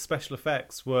these special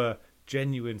effects were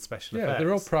genuine special effects. Yeah,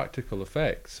 they're all practical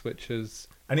effects, which is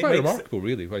And it quite makes remarkable,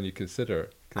 really, when you consider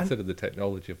the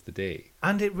technology of the day.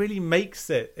 And it really makes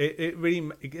it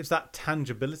gives that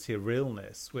tangibility of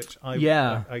realness, which I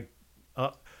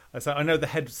so I know the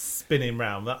head's spinning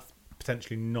round. That's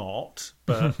potentially not,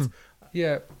 but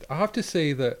Yeah, I have to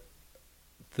say that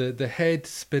the head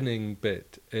spinning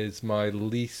bit is my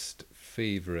least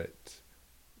favourite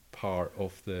part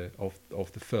of the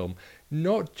film.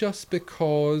 Not just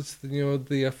because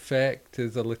the effect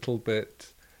is a little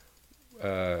bit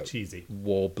cheesy,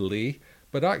 wobbly,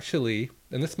 but actually,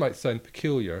 and this might sound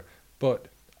peculiar, but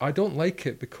I don't like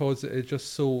it because it is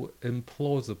just so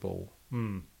implausible.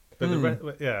 but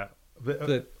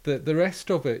The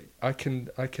rest of it, I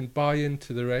can buy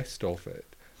into the rest of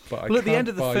it, but Well, at the end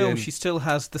of the film, she still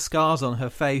has the scars on her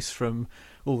face from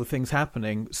all the things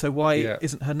happening. So why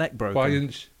isn't her neck broken? Why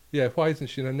isn't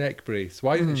she in a neck brace?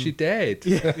 Why isn't she dead?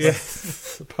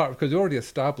 yes. Apart because we already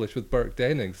established with Burke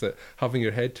Dennings that having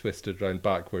your head twisted round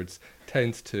backwards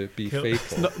tends to be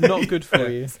fatal. Not good for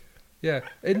you. Yeah,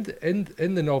 in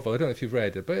the novel, I don't know if you've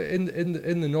read it, but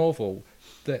in the novel,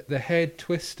 the head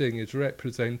twisting is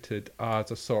represented as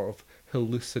a sort of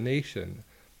hallucination.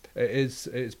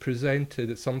 It's presented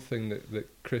as something that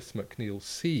Chris MacNeil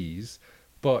sees,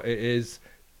 but it is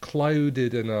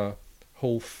clouded in a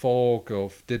whole fog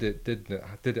of did it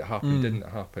happen, didn't it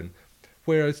happen.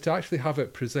 Whereas to actually have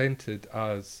it presented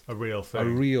as A real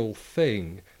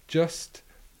thing, just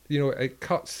it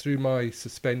cuts through my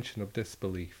suspension of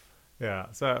disbelief.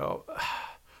 Yeah. So,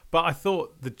 but I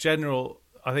thought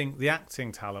I think the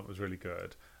acting talent was really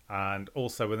good, and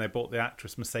also when they brought the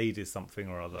actress Mercedes something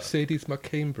or other, Mercedes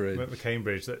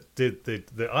McCambridge, that did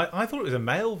I thought it was a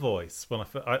male voice when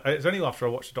it's only after I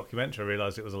watched the documentary I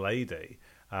realised it was a lady.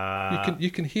 You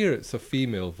can hear it's a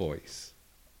female voice.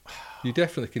 You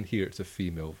definitely can hear it's a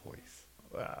female voice.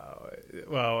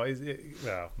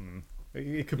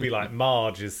 It could be like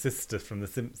Marge's sister from The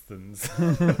Simpsons.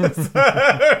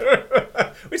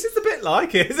 Which is a bit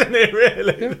like it, isn't it,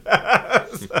 really?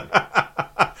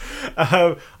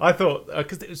 I thought,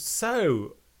 because it was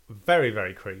so very,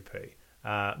 very creepy.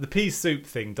 The pea soup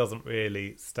thing doesn't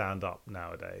really stand up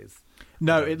nowadays.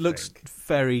 No, it looks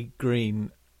very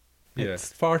green.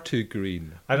 Yes, far too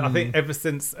green. And I think ever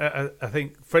since I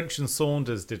think French and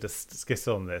Saunders did a skit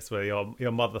on this, where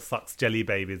your mother sucks jelly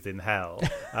babies in hell.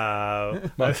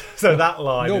 So that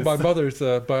line. No, my mother's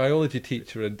a biology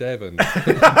teacher in Devon.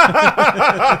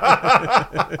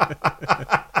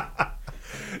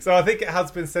 So I think it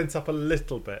has been sent up a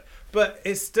little bit, but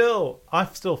I still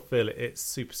feel it's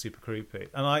super, super creepy,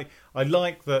 and I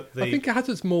like that. I think it has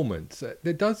its moments.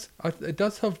 It does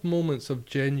have moments of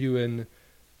genuine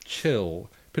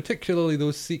chill, particularly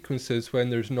those sequences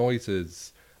when there's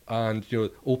noises and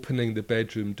opening the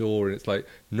bedroom door and it's like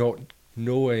not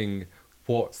knowing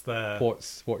what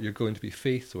you're going to be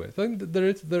faced with. I think that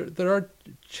there are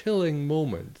chilling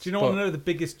moments. Do you want to know the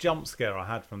biggest jump scare I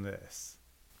had from this?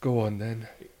 Go on then.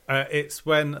 It's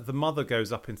when the mother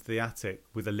goes up into the attic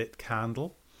with a lit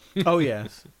candle. Oh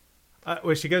yes.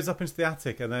 Where she goes up into the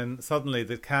attic and then suddenly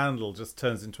the candle just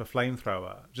turns into a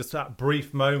flamethrower. Just that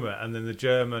brief moment, and then the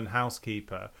German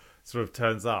housekeeper sort of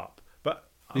turns up. But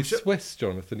he's Swiss,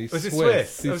 Jonathan. He's was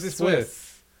Swiss. Was it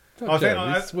Swiss?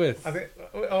 He's Swiss.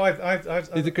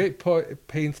 He's a great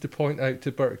pains to point out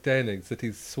to Burke Dennings that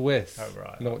he's Swiss,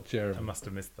 not German. I must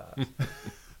have missed that.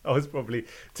 I was probably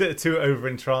too over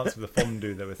entranced with the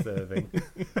fondue they were serving.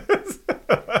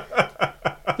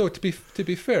 No, to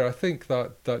be fair, I think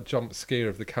that jump scare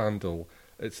of the candle,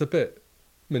 it's a bit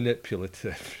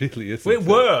manipulative, really, isn't it?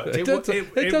 Well, it worked.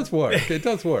 It does work. It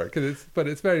does work, but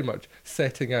it's very much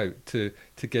setting out to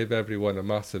give everyone a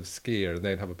massive scare and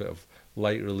then have a bit of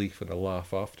light relief and a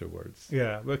laugh afterwards.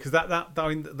 Yeah, because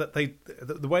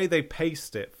the way they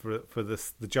paced it for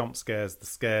the jump scares,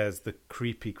 the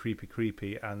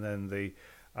creepy, and then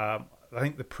I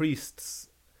think the priests,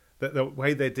 the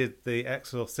way they did the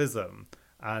exorcism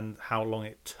and how long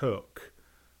it took,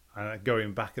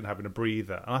 going back and having a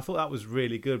breather, and I thought that was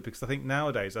really good, because I think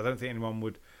nowadays I don't think anyone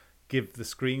would give the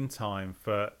screen time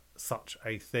for such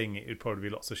a thing. It would probably be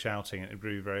lots of shouting and it would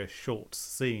be a very short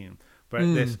scene. But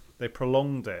this, they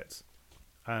prolonged it,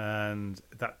 and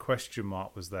that question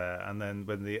mark was there. And then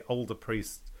when the older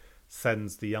priest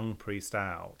sends the young priest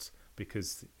out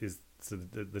because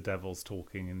the devil's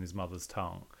talking in his mother's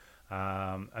tongue,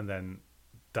 and then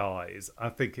dies, I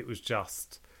think it was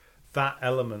just that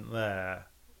element there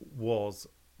was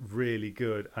really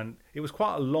good, and it was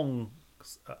quite a long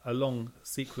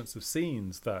sequence of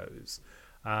scenes, those,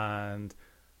 and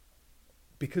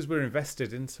because we're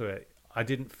invested into it, I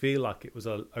didn't feel like it was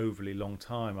an overly long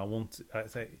time.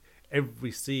 I'd say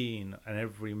every scene and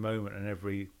every moment and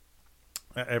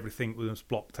everything was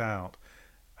blocked out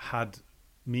had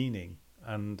meaning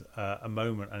and a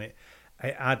moment, and it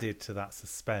added to that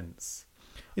suspense.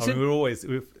 It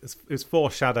was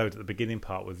foreshadowed at the beginning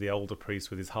part with the older priest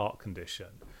with his heart condition.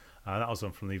 That was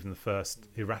one from even the first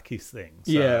Iraqi thing.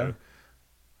 So,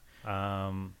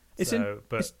 yeah.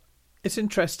 It's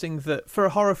interesting that for a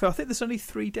horror film, I think there's only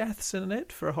 3 deaths in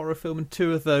it for a horror film, and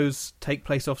 2 of those take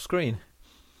place off screen.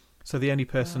 So the only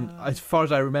person, as far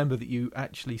as I remember, that you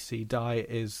actually see die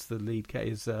is the lead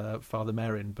case, Father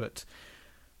Merrin, but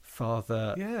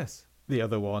Father, the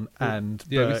other one, and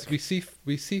Burke. we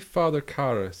see Father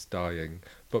Karras dying,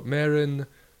 but Merrin,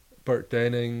 Burt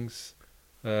Dennings,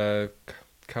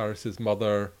 Karras's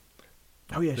mother.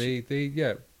 Oh yes, we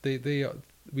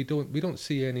don't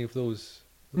see any of those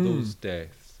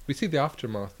deaths. We see the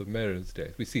aftermath of Merrin's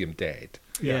death. We see him dead.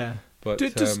 Yeah. But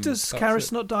does Karras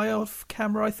not die off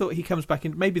camera? I thought he comes back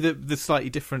in. Maybe the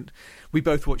slightly different. We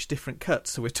both watched different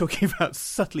cuts, so we're talking about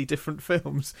subtly different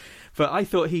films. But I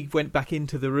thought he went back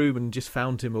into the room and just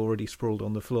found him already sprawled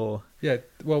on the floor. Yeah.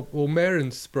 Well,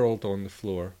 Merrin's sprawled on the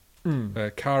floor.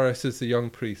 Karras is the young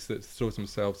priest that throws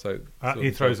himself out. He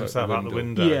throws himself out the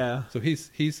window. Yeah. So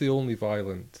he's the only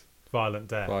violent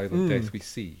death we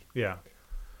see. Yeah.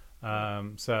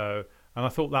 And I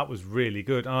thought that was really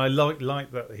good, and I like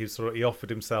that he offered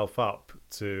himself up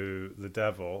to the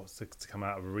devil to come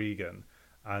out of Regan,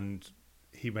 and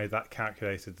he made that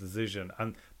calculated decision.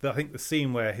 And I think the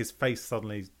scene where his face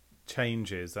suddenly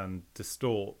changes and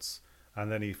distorts,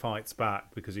 and then he fights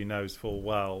back because he knows full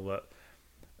well that,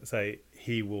 say,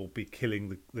 he will be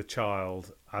killing the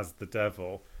child as the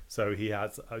devil. So he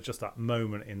has just that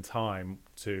moment in time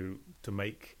to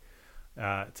make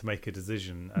a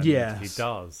decision, and he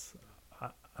does.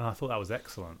 And I thought that was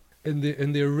excellent. In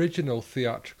the original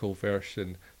theatrical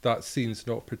version, that scene's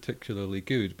not particularly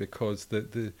good because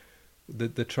the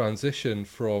transition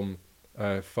from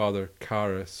Father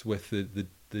Karras with the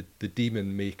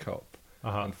demon makeup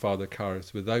and Father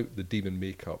Karras without the demon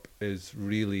makeup is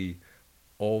really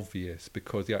obvious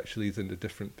because he actually is in a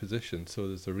different position. So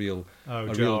there's a real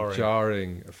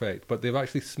jarring effect. But they've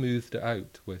actually smoothed it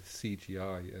out with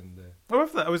CGI in the.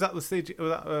 Was that the CGI? Was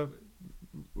that?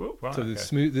 Right, so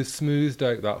they smoothed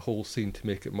out that whole scene to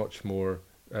make it much more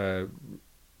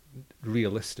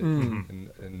realistic and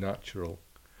natural.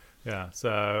 Yeah.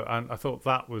 So, and I thought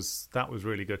that was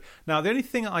really good. Now, the only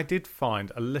thing I did find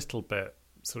a little bit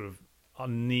sort of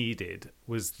unneeded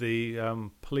was the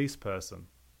police person,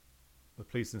 the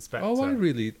police inspector. Oh, I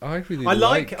really like his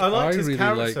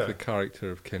character. Like the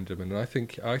character of Kinderman, and I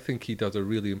think he does a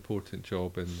really important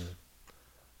job in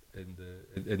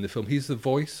the film. He's the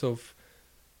voice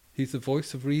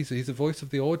of reason. He's the voice of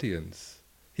the audience.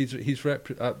 This is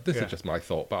just my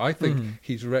thought, but I think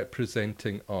he's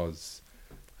representing us,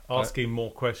 asking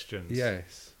more questions.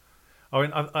 Yes, I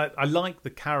mean, I like the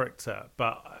character,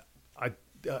 but I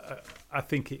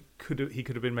think he could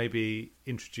have been maybe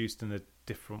introduced in a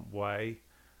different way,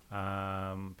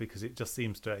 because it just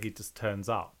seems he just turns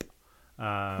up.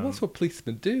 That's what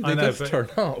policemen do. They just turn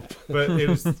up. But it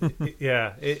was,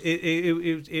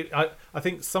 I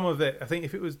think some of it. I think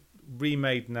if it was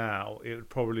remade now, it would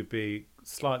probably be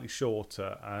slightly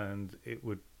shorter, and it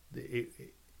wouldn't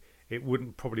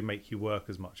probably make you work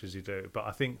as much as you do. But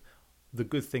I think the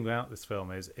good thing about this film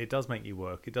is it does make you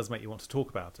work. It does make you want to talk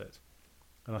about it.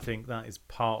 And I think that is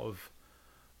part of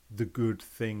the good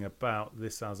thing about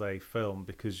this as a film,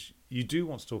 because you do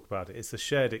want to talk about it. It's a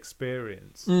shared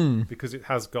experience because it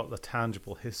has got the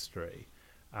tangible history,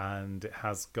 and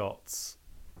it's got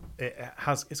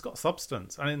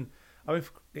substance. I mean,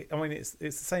 it's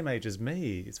the same age as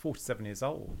me. It's 47 years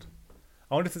old.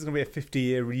 I wonder if there's going to be a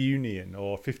 50-year reunion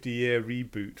or 50-year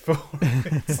reboot for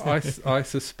it. I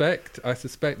suspect the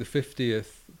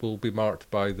 50th will be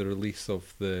marked by the release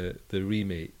of the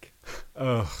remake.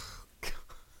 Oh,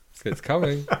 it's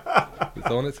coming.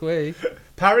 It's on its way.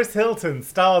 Paris Hilton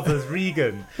stars as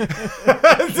Regan.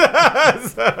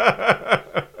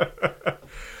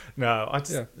 No, I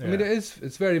just. Yeah. Yeah. I mean,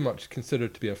 it's very much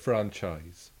considered to be a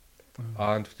franchise.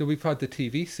 And so we've had the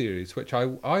TV series, which I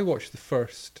watched the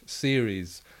first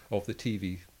series of the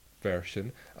TV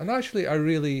version, and actually I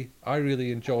really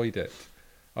enjoyed it.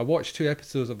 I watched 2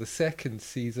 episodes of the second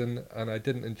season, and I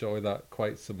didn't enjoy that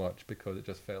quite so much because it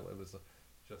just felt it was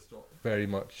just not very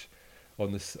much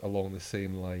along the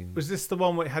same line. Was this the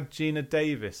one where it had Gina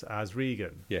Davis as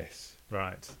Regan? Yes.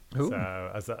 Right. Ooh.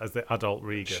 So as the adult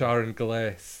Regan. Sharon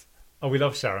Gless. Oh, we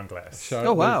love Sharon Gless.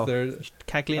 Oh wow, There-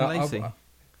 Cagley and Lacey.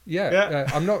 Yeah.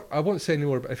 I won't say any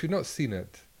more. If you've not seen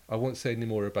it, I won't say any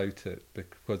more about it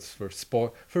because for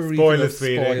Spoilers,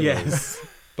 spoilers. Yes.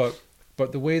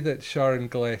 But the way that Sharon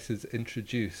Gless is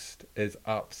introduced is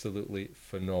absolutely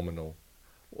phenomenal.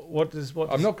 What does?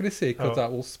 I'm not going to say because Oh.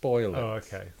 that will spoil it. Oh,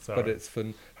 okay. Sorry. But it's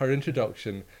fun. Her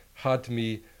introduction had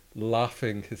me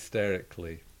laughing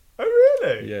hysterically. Oh,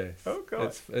 really? Yes. Oh,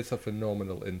 God. It's a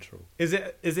phenomenal intro. Is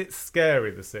it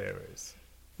scary, the series?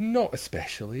 Not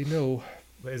especially, no.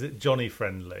 But is it Johnny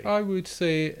friendly? I would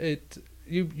say it.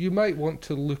 You might want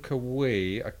to look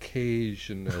away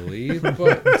occasionally,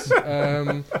 but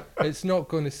it's not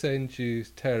going to send you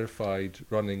terrified,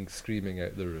 running, screaming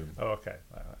out the room. Oh, okay.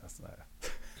 That's no.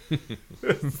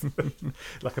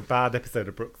 Like a bad episode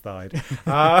of Brooks Died.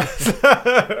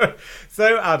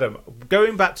 So, Adam,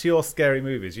 going back to your scary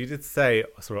movies, you did say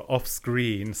sort of off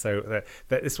screen, so that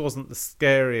this wasn't the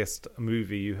scariest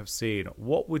movie you have seen.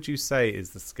 What would you say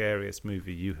is the scariest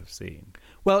movie you have seen?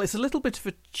 Well, it's a little bit of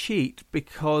a cheat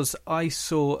because I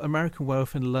saw American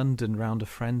Werewolf in London round a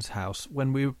friend's house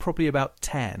when we were probably about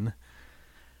 10.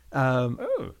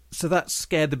 So that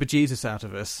scared the bejesus out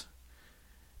of us.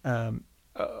 That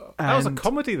was a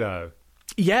comedy, though.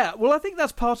 Yeah, well, I think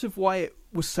that's part of why it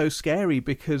was so scary,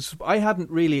 because I hadn't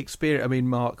really experienced... I mean,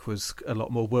 Mark was a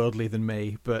lot more worldly than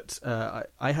me, but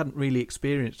I hadn't really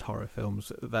experienced horror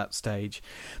films at that stage.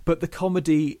 But the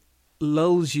comedy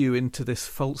lulls you into this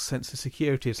false sense of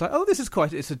security. It's like, oh, this is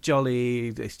it's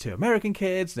it's 2 American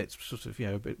kids, and it's sort of,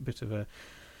 a bit of a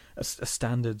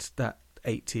standard, that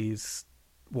 80s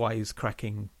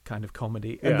wisecracking kind of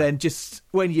comedy. And then just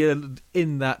when you're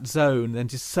in that zone, then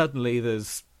just suddenly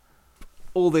there's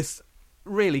all this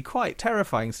really quite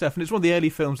terrifying stuff. And it's one of the early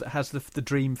films that has the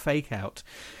dream fake out,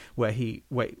 where he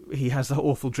has the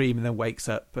awful dream and then wakes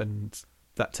up, and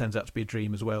that turns out to be a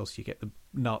dream as well. So you get the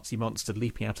Nazi monster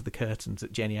leaping out of the curtains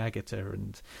at Jenny Agutter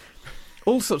and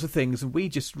all sorts of things. And we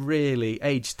just really,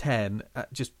 age 10,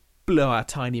 just blew our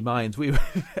tiny minds. We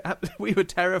were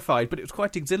terrified, but it was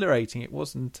quite exhilarating. It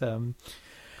wasn't...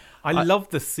 I love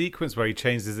the sequence where he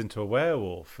changes into a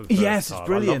werewolf. For the yes, first it's time.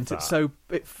 brilliant. I love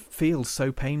that. It feels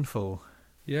so painful.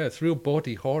 Yeah, it's real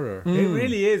body horror. It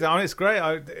really is. I mean, it's great.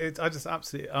 I just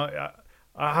absolutely... I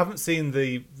haven't seen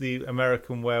the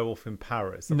American Werewolf in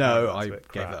Paris. No, I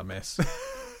gave that a miss.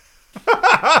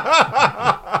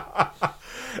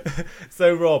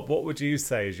 So, Rob, what would you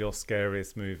say is your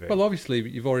scariest movie? Well, obviously,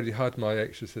 you've already had my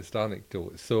Exorcist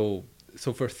anecdote. So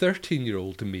for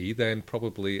 13-year-old me, then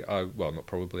probably I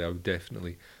would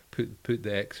definitely put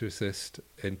The Exorcist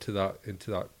into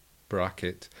that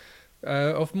bracket.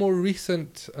 Of more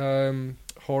recent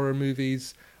horror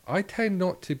movies, I tend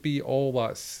not to be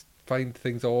find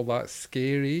things all that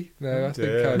scary. No, I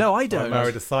think No, I don't. I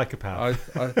married a psychopath.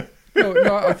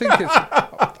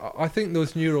 I think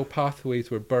those neural pathways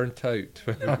were burnt out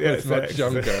when I was much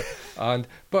younger.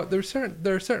 But there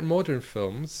are certain modern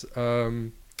films,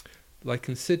 like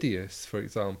Insidious, for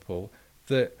example,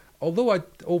 that although I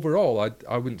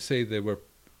wouldn't say they were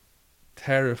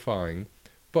terrifying,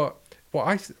 but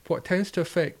what tends to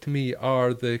affect me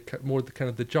are the kind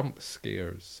of the jump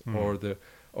scares,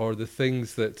 or the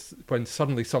things that when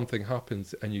suddenly something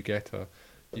happens and you get a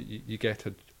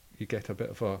bit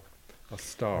of a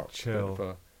start,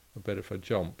 chill. a bit of a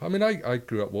jump. I mean, I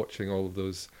grew up watching all of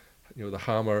those, the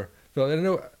Hammer.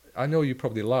 Well, I know you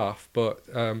probably laugh, but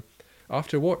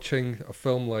after watching a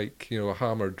film like a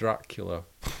Hammer Dracula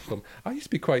film, I used to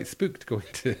be quite spooked going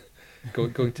to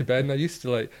bed, and I used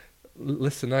to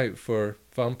listen out for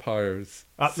vampires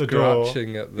At the door.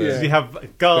 scratching at the. Did you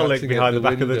have garlic Scratching behind at the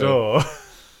the back of the window. door?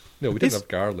 No, we didn't Is- have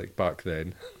garlic back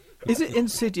then. Is it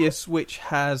Insidious which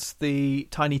has the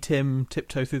Tiny Tim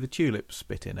tiptoe through the tulips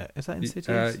bit in it? Is that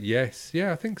Insidious? Yes,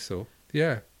 yeah, I think so.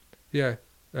 Yeah,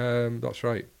 that's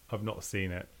right. I've not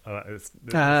seen it.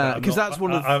 Because that's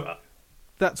one of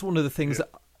that's one of the things Yeah.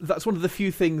 that's one of the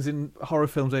few things in horror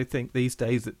films I think these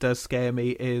days that does scare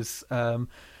me is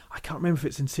I can't remember if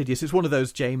it's Insidious. It's one of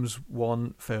those James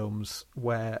Wan films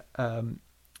where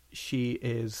she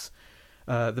is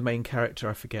the main character.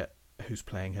 I forget who's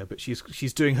playing her, but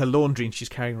she's doing her laundry and she's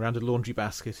carrying around a laundry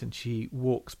basket and she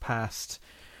walks past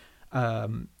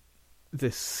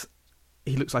this.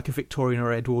 He looks like a Victorian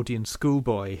or Edwardian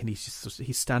schoolboy, and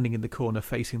he's standing in the corner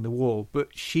facing the wall.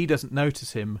 But she doesn't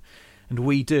notice him, and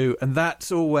we do. And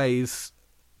that's always,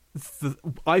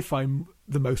 I find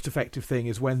the most effective thing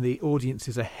is when the audience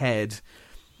is ahead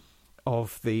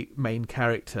of the main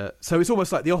character. So it's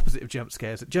almost like the opposite of jump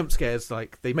scares. Jump scares,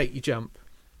 like, they make you jump,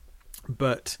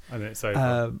 but And it's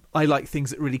over. I like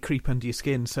things that really creep under your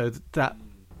skin. So that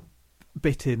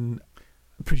bit in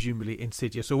presumably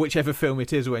Insidious or whichever film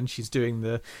it is when she's doing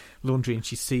the laundry and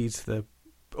she sees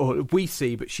or we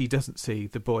see but she doesn't see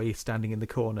the boy standing in the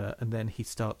corner, and then he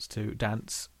starts to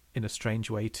dance in a strange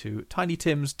way to Tiny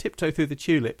Tim's Tiptoe Through the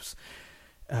Tulips,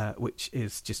 which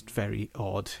is just very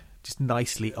odd, just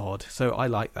nicely odd. So I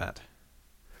like that.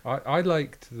 I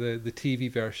liked the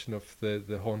TV version of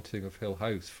the Haunting of Hill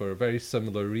House for a very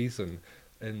similar reason,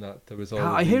 in that there was all.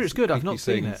 I of hear these it's good. I've creepy not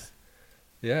seen things.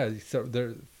 it. Yeah, so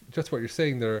there. Just what you're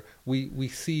saying there. We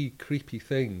see creepy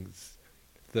things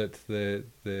that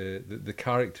the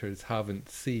characters haven't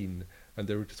seen, and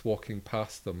they're just walking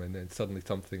past them, and then suddenly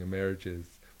something emerges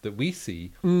that we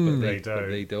see, but they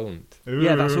don't.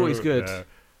 Yeah, that's always good. Yeah.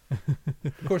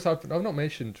 Of course, I've not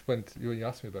mentioned when you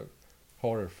asked me about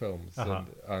horror films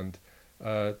and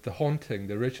The Haunting,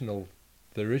 the original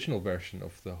version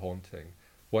of The Haunting,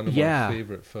 one of my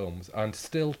favourite films, and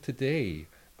still today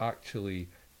actually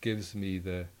gives me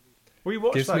We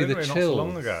watched gives that me the didn't we, not so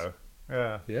long chills. ago.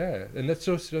 Yeah. and it's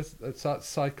just it's that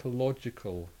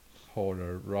psychological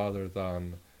horror rather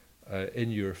than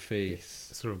in your face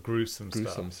Sort of gruesome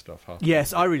stuff happening.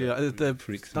 Yes, I really like the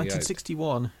freaks me out.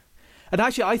 1961. And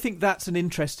actually, I think that's an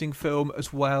interesting film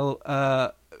as well,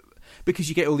 because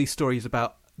you get all these stories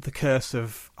about the curse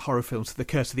of horror films, the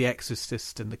curse of The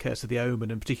Exorcist and the curse of The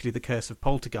Omen, and particularly the curse of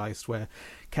Poltergeist, where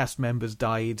cast members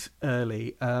died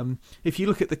early. If you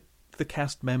look at the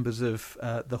cast members of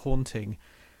The Haunting,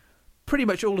 pretty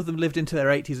much all of them lived into their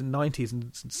 80s and 90s,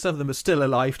 and some of them are still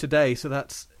alive today. So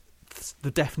that's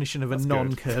the definition of a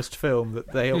non-cursed film,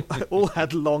 that they all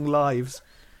had long lives.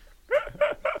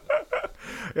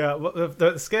 Yeah, well,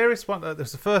 the scariest one, there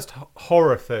was the first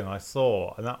horror thing I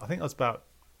saw, and I think I was about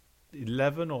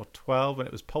 11 or 12, and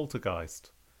it was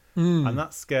Poltergeist. And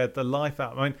that scared the life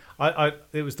out. I mean,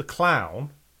 it was the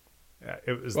clown.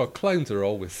 It was clowns are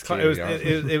always scary.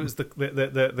 it was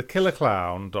the killer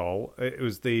clown doll. It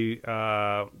was the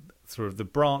sort of the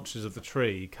branches of the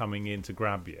tree coming in to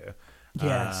grab you.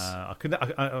 Yes. I couldn't.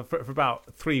 For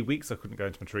about 3 weeks, I couldn't go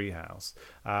into my tree house.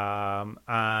 And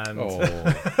Oh,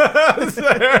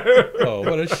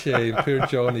 what a shame! Poor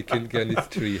Johnny couldn't get in his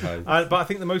tree house. But I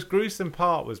think the most gruesome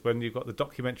part was when you've got the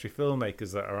documentary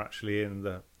filmmakers that are actually in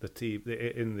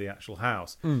in the actual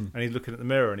house, and he's looking at the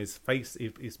mirror and his face,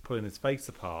 he's pulling his face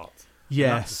apart.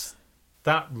 Yes.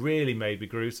 That really made me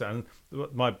gruesome.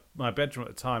 And my bedroom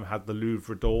at the time had the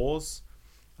Louvre doors,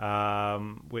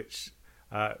 which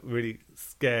really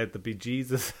scared the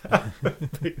bejesus.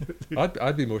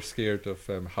 I'd be more scared of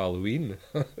Halloween.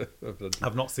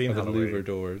 I've not seen the Halloween. Louvre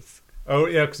doors. Oh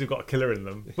yeah, because you've got a killer in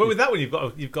them. But with that one,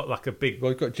 you've got like a big.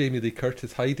 Well, you've got Jamie Lee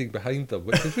Curtis hiding behind them,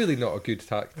 which is really not a good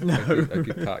tactic. A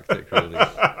good tactic, really.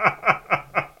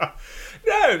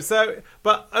 No,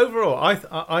 but overall,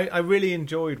 I really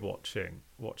enjoyed watching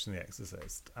The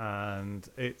Exorcist, and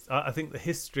I think the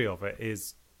history of it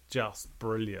is just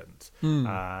brilliant,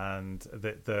 and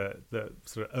the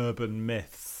sort of urban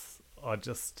myths are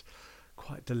just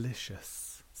quite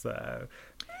delicious. So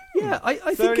yeah,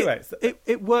 I so think anyway,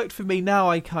 it worked for me. Now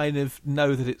I kind of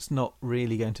know that it's not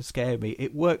really going to scare me.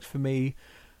 It worked for me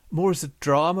more as a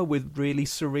drama with really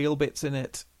surreal bits in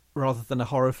it, rather than a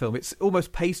horror film. It's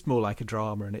almost paced more like a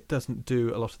drama, and it doesn't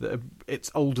do a lot of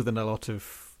it's older than a lot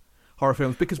of horror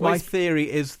films, because my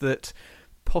theory is that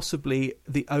possibly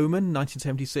The Omen,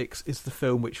 1976, is the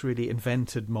film which really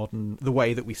invented the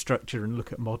way that we structure and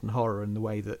look at modern horror, and the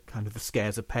way that kind of the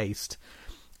scares are paced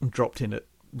and dropped in at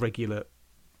regular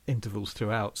intervals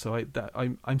throughout. So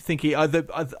I'm thinking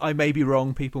I may be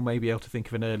wrong. People may be able to think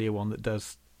of an earlier one that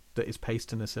does that is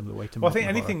paced in a similar way to. Well, I think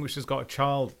modern anything horror. which has got a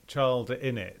child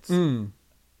in it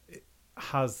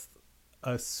has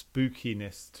a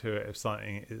spookiness to it. If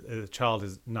something, a child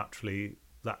is naturally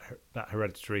that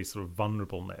hereditary sort of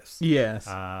vulnerableness. Yes.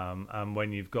 And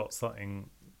when you've got something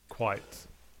quite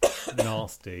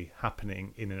nasty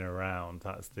happening in and around,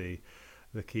 that's the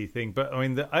key thing. But I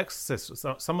mean, The Exorcist,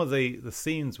 some of the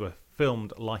scenes were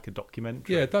filmed like a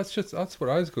documentary. Yeah, that's what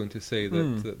I was going to say.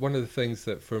 That one of the things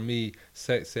that for me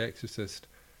sets The Exorcist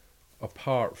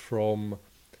apart from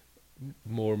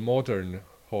more modern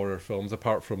horror films,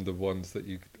 apart from the ones that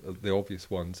the obvious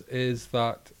ones, is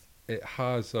that it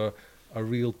has a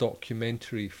real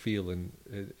documentary feel in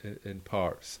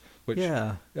parts. Which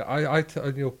I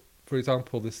for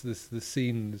example, the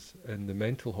scenes in the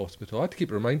mental hospital, I had to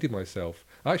keep reminding myself.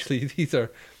 Actually,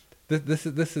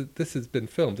 this has been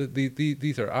filmed.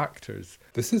 These are actors.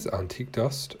 This is Antique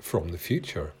Dust from the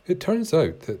future. It turns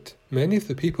out that many of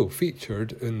the people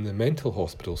featured in the mental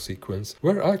hospital sequence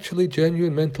were actually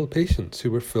genuine mental patients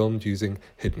who were filmed using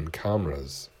hidden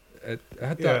cameras. It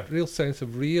had that real sense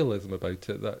of realism about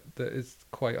it that is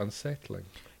quite unsettling.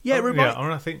 Yeah,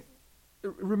 I think.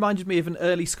 It reminded me of an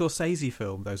early Scorsese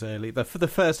film. For the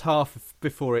first half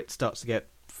before it starts to get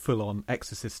full on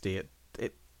exorcisty, it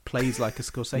plays like a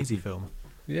Scorsese film.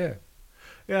 Yeah.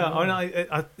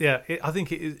 I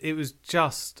think it was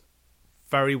just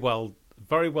very well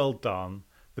done.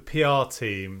 The PR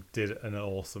team did an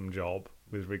awesome job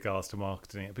with regards to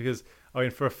marketing it, because I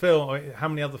mean, for a film, how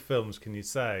many other films can you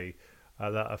say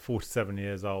that are 47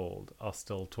 years old are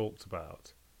still talked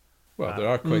about? Well, there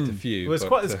are quite a few. Well,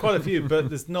 there's quite a few, but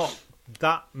there's not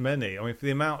that many. I mean, for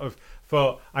the amount of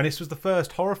and this was the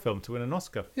first horror film to win an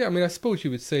Oscar. Yeah, I mean, I suppose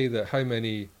you would say that how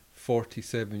many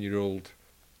 47-year-old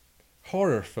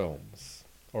horror films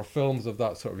or films of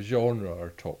that sort of genre are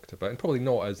talked about, and probably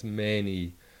not as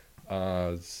many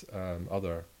as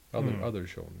other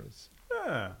genres.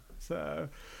 Yeah. So,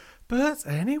 but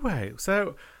anyway,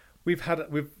 so we've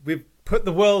put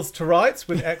the worlds to rights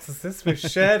with Exorcist. We've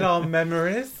shared our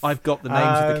memories. I've got the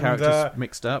names of the characters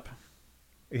mixed up.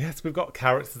 Yes, we've got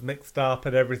characters mixed up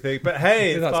and everything. But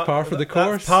hey, that's par for the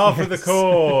course. That's par for the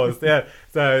course. Yeah.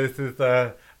 So this is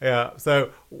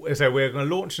So we're going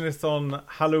to launch this on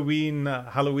Halloween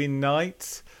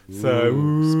night. So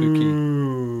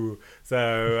spooky.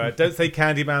 So don't say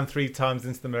Candyman 3 times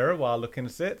into the mirror while looking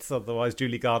at it, otherwise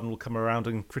Julie Garden will come around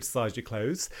and criticise your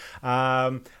clothes.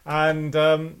 Sorry,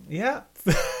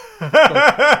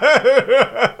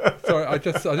 I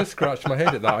just scratched my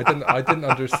head at that. I didn't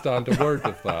understand a word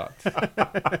of that.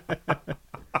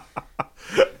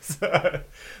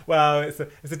 Well, it's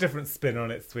a different spin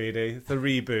on it, sweetie. It's a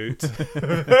reboot.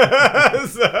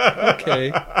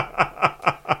 Okay.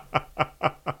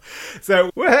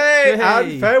 So, hey,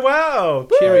 and farewell.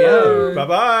 Cheerio.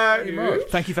 Bye-bye.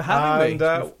 Thank you for having me.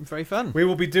 It's been very fun. We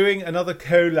will be doing another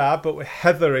collab, but with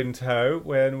Heather in tow,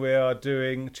 when we are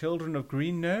doing Children of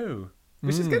Green No,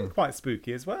 which is getting quite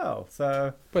spooky as well.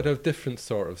 So, but a different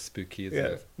sort of spooky, isn't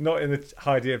it? Not in the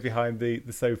hiding behind the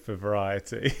sofa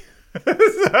variety.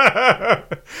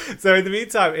 So in the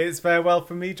meantime, it's farewell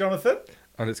from me, Jonathan.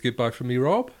 And it's goodbye from me,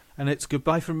 Rob. And it's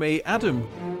goodbye from me, Adam.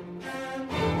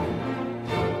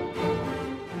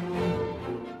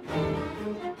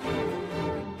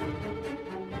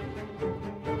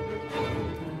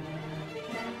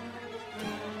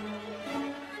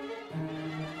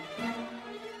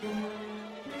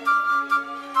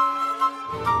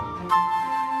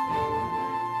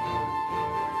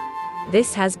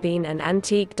 This has been an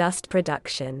Antique Dust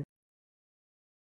production.